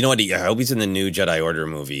 I hope I hope he's in the new Jedi Order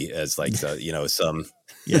movie as like some.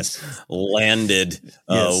 Yes. Landed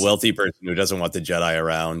wealthy person who doesn't want the Jedi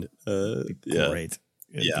around. Great.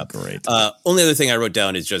 Great. Only other thing I wrote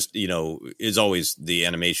down is just, is always the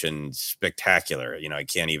animation spectacular. I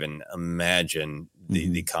can't even imagine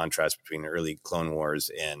the contrast between the early Clone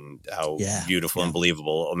Wars and how beautiful and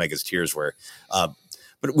believable Omega's tears were.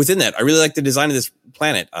 But within that, I really like the design of this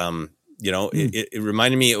planet. It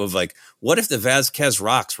reminded me of like, what if the Vasquez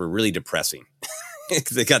rocks were really depressing?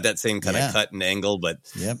 They got that same kind of cut and angle, but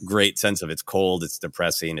great sense of it's cold, it's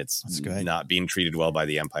depressing, it's not being treated well by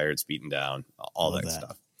the Empire, it's beaten down, all that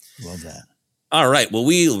stuff. Love that. All right. Well,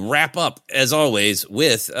 we wrap up, as always,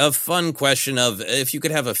 with a fun question of if you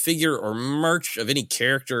could have a figure or merch of any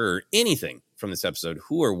character or anything from this episode,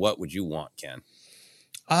 who or what would you want, Ken?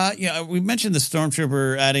 Yeah, we mentioned the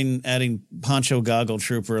Stormtrooper, adding Poncho Goggle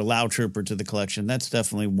Trooper, Lao Trooper to the collection. That's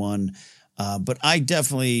definitely one. But I've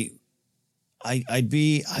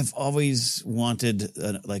always wanted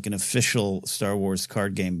an official Star Wars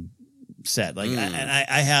card game set. Like,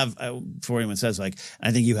 I have, before anyone says, like,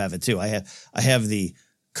 I think you have it too. I have the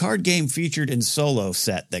card game featured in Solo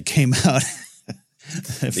set that came out.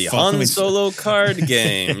 The Han Solo card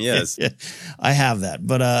game, yes. Yeah, I have that,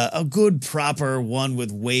 but a good proper one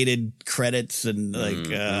with weighted credits and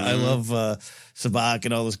I love Sabacc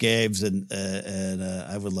and all those games, and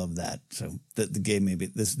I would love that. So the game maybe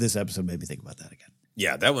this episode made me think about that again.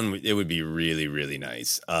 Yeah, that one, it would be really, really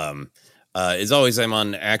nice. As always, I'm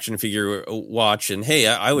on Action Figure Watch, and hey,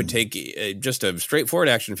 I would take just a straightforward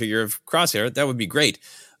action figure of Crosshair. That would be great.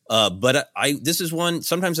 But this is one.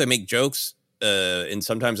 Sometimes I make jokes. And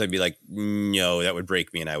sometimes I'd be like, no, that would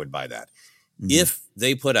break me, and I would buy that. Mm-hmm. If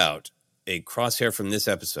they put out a Crosshair from this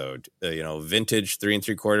episode, vintage 3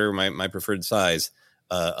 3/4, my preferred size,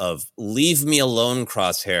 of Leave Me Alone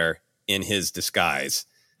Crosshair in his disguise.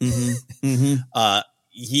 Mm-hmm. Mm-hmm.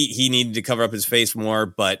 He needed to cover up his face more,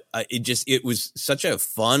 but it was such a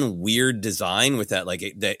fun, weird design with that, like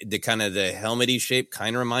the kind of the helmety shape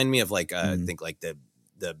kind of remind me of I think like the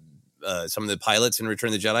some of the pilots in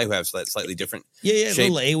Return of the Jedi who have slightly different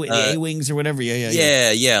shape. Little A-wings or whatever.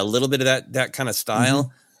 Yeah, a little bit of that kind of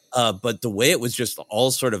style. Mm-hmm. But the way it was just all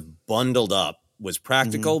sort of bundled up was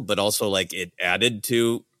practical, but also like it added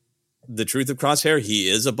to the truth of Crosshair. He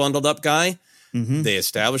is a bundled up guy. Mm-hmm. They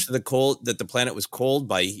established that the planet was cold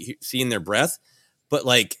by seeing their breath, but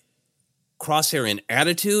like Crosshair in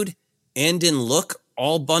attitude and in look,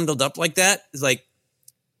 all bundled up like that is like,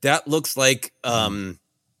 that looks like,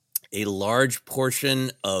 a large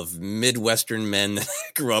portion of Midwestern men that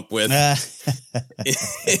I grew up with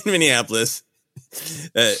in Minneapolis.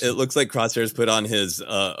 It looks like Crosshair's put on his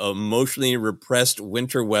emotionally repressed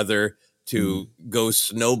winter weather to go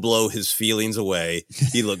snowblow his feelings away.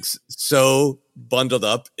 He looks so bundled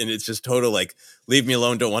up, and it's just total like, leave me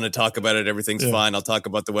alone, don't want to talk about it, everything's fine. I'll talk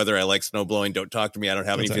about the weather, I like snowblowing, don't talk to me, I don't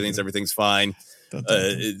have any feelings, everything's fine.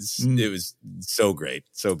 It was so great,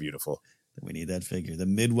 so beautiful. We need that figure. The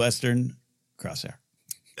Midwestern Crosshair.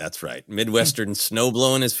 That's right. Midwestern snow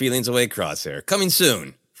blowing his feelings away Crosshair. Coming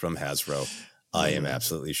soon from Hasbro. I am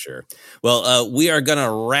absolutely sure. Well, we are going to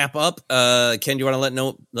wrap up. Ken, do you want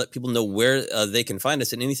to let people know where they can find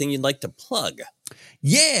us and anything you'd like to plug?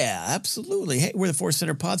 Yeah, absolutely. Hey, we're the Force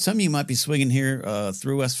Center Pod. Some of you might be swinging here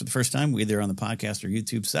through us for the first time, either on the podcast or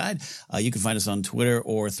YouTube side. You can find us on Twitter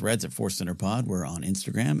or Threads at Force Center Pod. We're on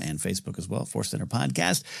Instagram and Facebook as well, Force Center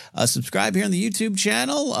Podcast. Subscribe here on the YouTube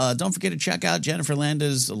channel. Don't forget to check out Jennifer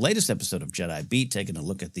Landa's latest episode of Jedi Beat, taking a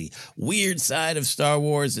look at the weird side of Star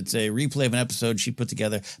Wars. It's a replay of an episode she put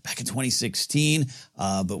together back in 2016.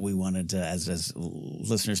 But we wanted to, as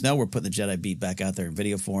listeners know, we're putting the Jedi Beat back out there in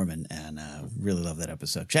video form, and really love that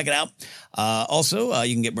episode. Check it out. Also,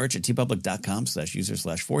 you can get merch at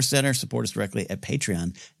tpublic.com/user/Force Center. Support us directly at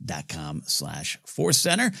patreon.com/Force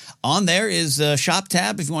Center. On there is a shop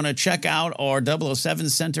tab if you want to check out our 007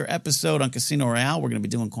 Center episode on Casino Royale. We're going to be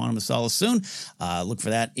doing Quantum of Solace soon. Look for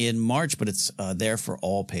that in March, but it's there for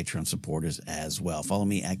all Patreon supporters as well. Follow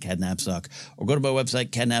me at Cadnapsock or go to my website,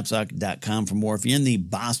 cadnapsock.com, for more. If you're in the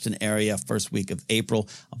Boston area, first week of April,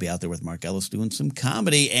 I'll be out there with Mark Ellis doing some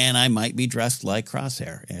comedy, and I might be dressed like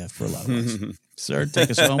Crosshair for a lot of us. Sir, take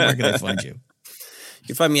us home. Where can I find you? You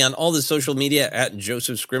can find me on all the social media at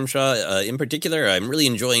Joseph Scrimshaw. In particular, I'm really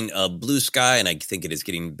enjoying Blue Sky, and I think it is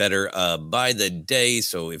getting better by the day.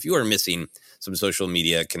 So if you are missing some social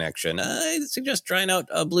media connection, I suggest trying out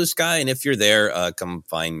Blue Sky. And if you're there, come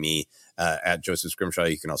find me at Joseph Scrimshaw.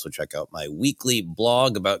 You can also check out my weekly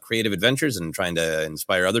blog about creative adventures and trying to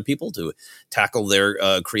inspire other people to tackle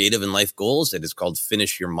their creative and life goals. It is called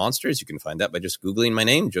Finish Your Monsters. You can find that by just Googling my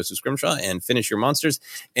name, Joseph Scrimshaw, and Finish Your Monsters.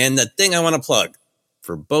 And the thing I want to plug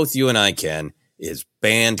for both you and I, Ken, is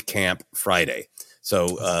Bandcamp Friday.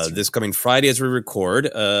 So this coming Friday as we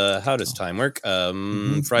record, how does time work?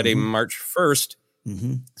 Friday, March 1st.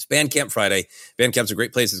 It's Bandcamp Friday. Bandcamp's a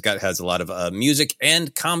great place. Has a lot of music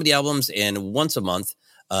and comedy albums, and once a month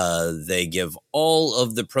they give all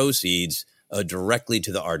of the proceeds directly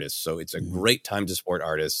to the artists. So it's a great time to support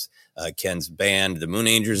artists. Ken's band, the Moon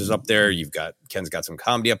Angels, is up there. Ken's got some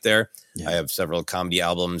comedy up there. Yeah. I have several comedy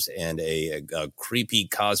albums and a creepy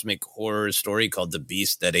cosmic horror story called The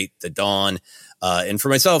Beast That Ate the Dawn. And for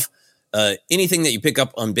myself, Anything that you pick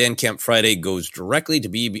up on Bandcamp Friday goes directly to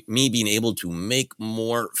me being able to make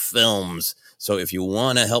more films. So if you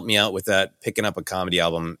want to help me out with that, picking up a comedy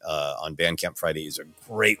album on Bandcamp Friday is a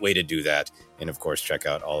great way to do that. And of course, check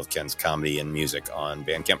out all of Ken's comedy and music on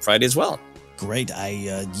Bandcamp Friday as well. Great.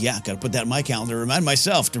 Got to put that in my calendar. Remind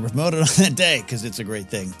myself to promote it on that day because it's a great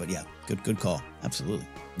thing. But yeah, good call. Absolutely.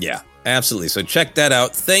 Yeah, absolutely. So check that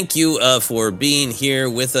out. Thank you for being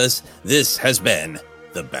here with us. This has been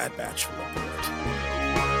The Bad Batch Report.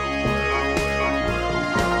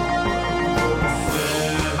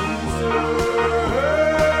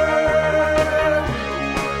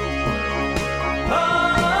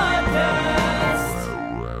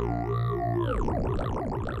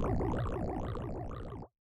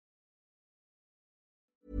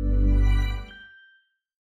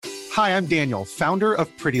 Hi, I'm Daniel, founder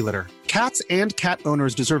of Pretty Litter. Cats and cat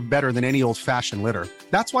owners deserve better than any old-fashioned litter.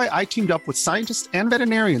 That's why I teamed up with scientists and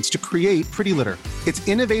veterinarians to create Pretty Litter. Its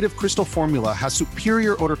innovative crystal formula has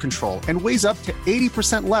superior odor control and weighs up to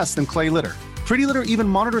 80% less than clay litter. Pretty Litter even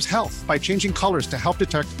monitors health by changing colors to help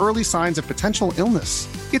detect early signs of potential illness.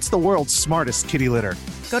 It's the world's smartest kitty litter.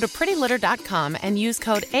 Go to prettylitter.com and use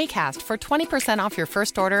code ACAST for 20% off your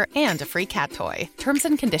first order and a free cat toy. Terms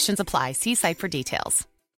and conditions apply. See site for details.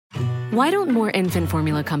 Why don't more infant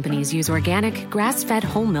formula companies use organic, grass-fed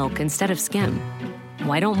whole milk instead of skim?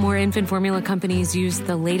 Why don't more infant formula companies use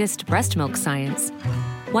the latest breast milk science?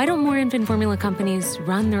 Why don't more infant formula companies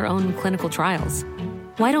run their own clinical trials?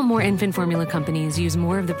 Why don't more infant formula companies use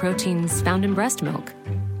more of the proteins found in breast milk?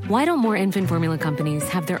 Why don't more infant formula companies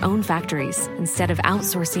have their own factories instead of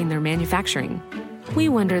outsourcing their manufacturing? We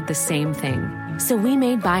wondered the same thing. So we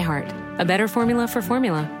made ByHeart, a better formula for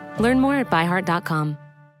formula. Learn more at byheart.com.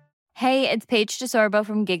 Hey, it's Paige DeSorbo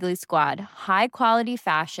from Giggly Squad. High quality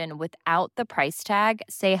fashion without the price tag.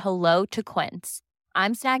 Say hello to Quince.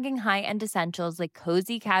 I'm snagging high-end essentials like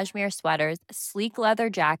cozy cashmere sweaters, sleek leather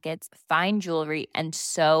jackets, fine jewelry, and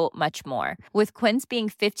so much more. With Quince being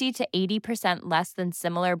 50 to 80% less than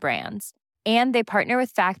similar brands. And they partner with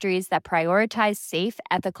factories that prioritize safe,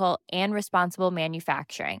 ethical, and responsible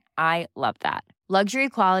manufacturing. I love that. Luxury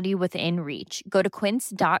quality within reach. Go to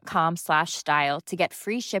quince.com/style to get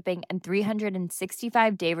free shipping and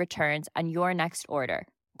 365-day returns on your next order.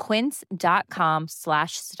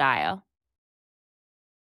 Quince.com/style.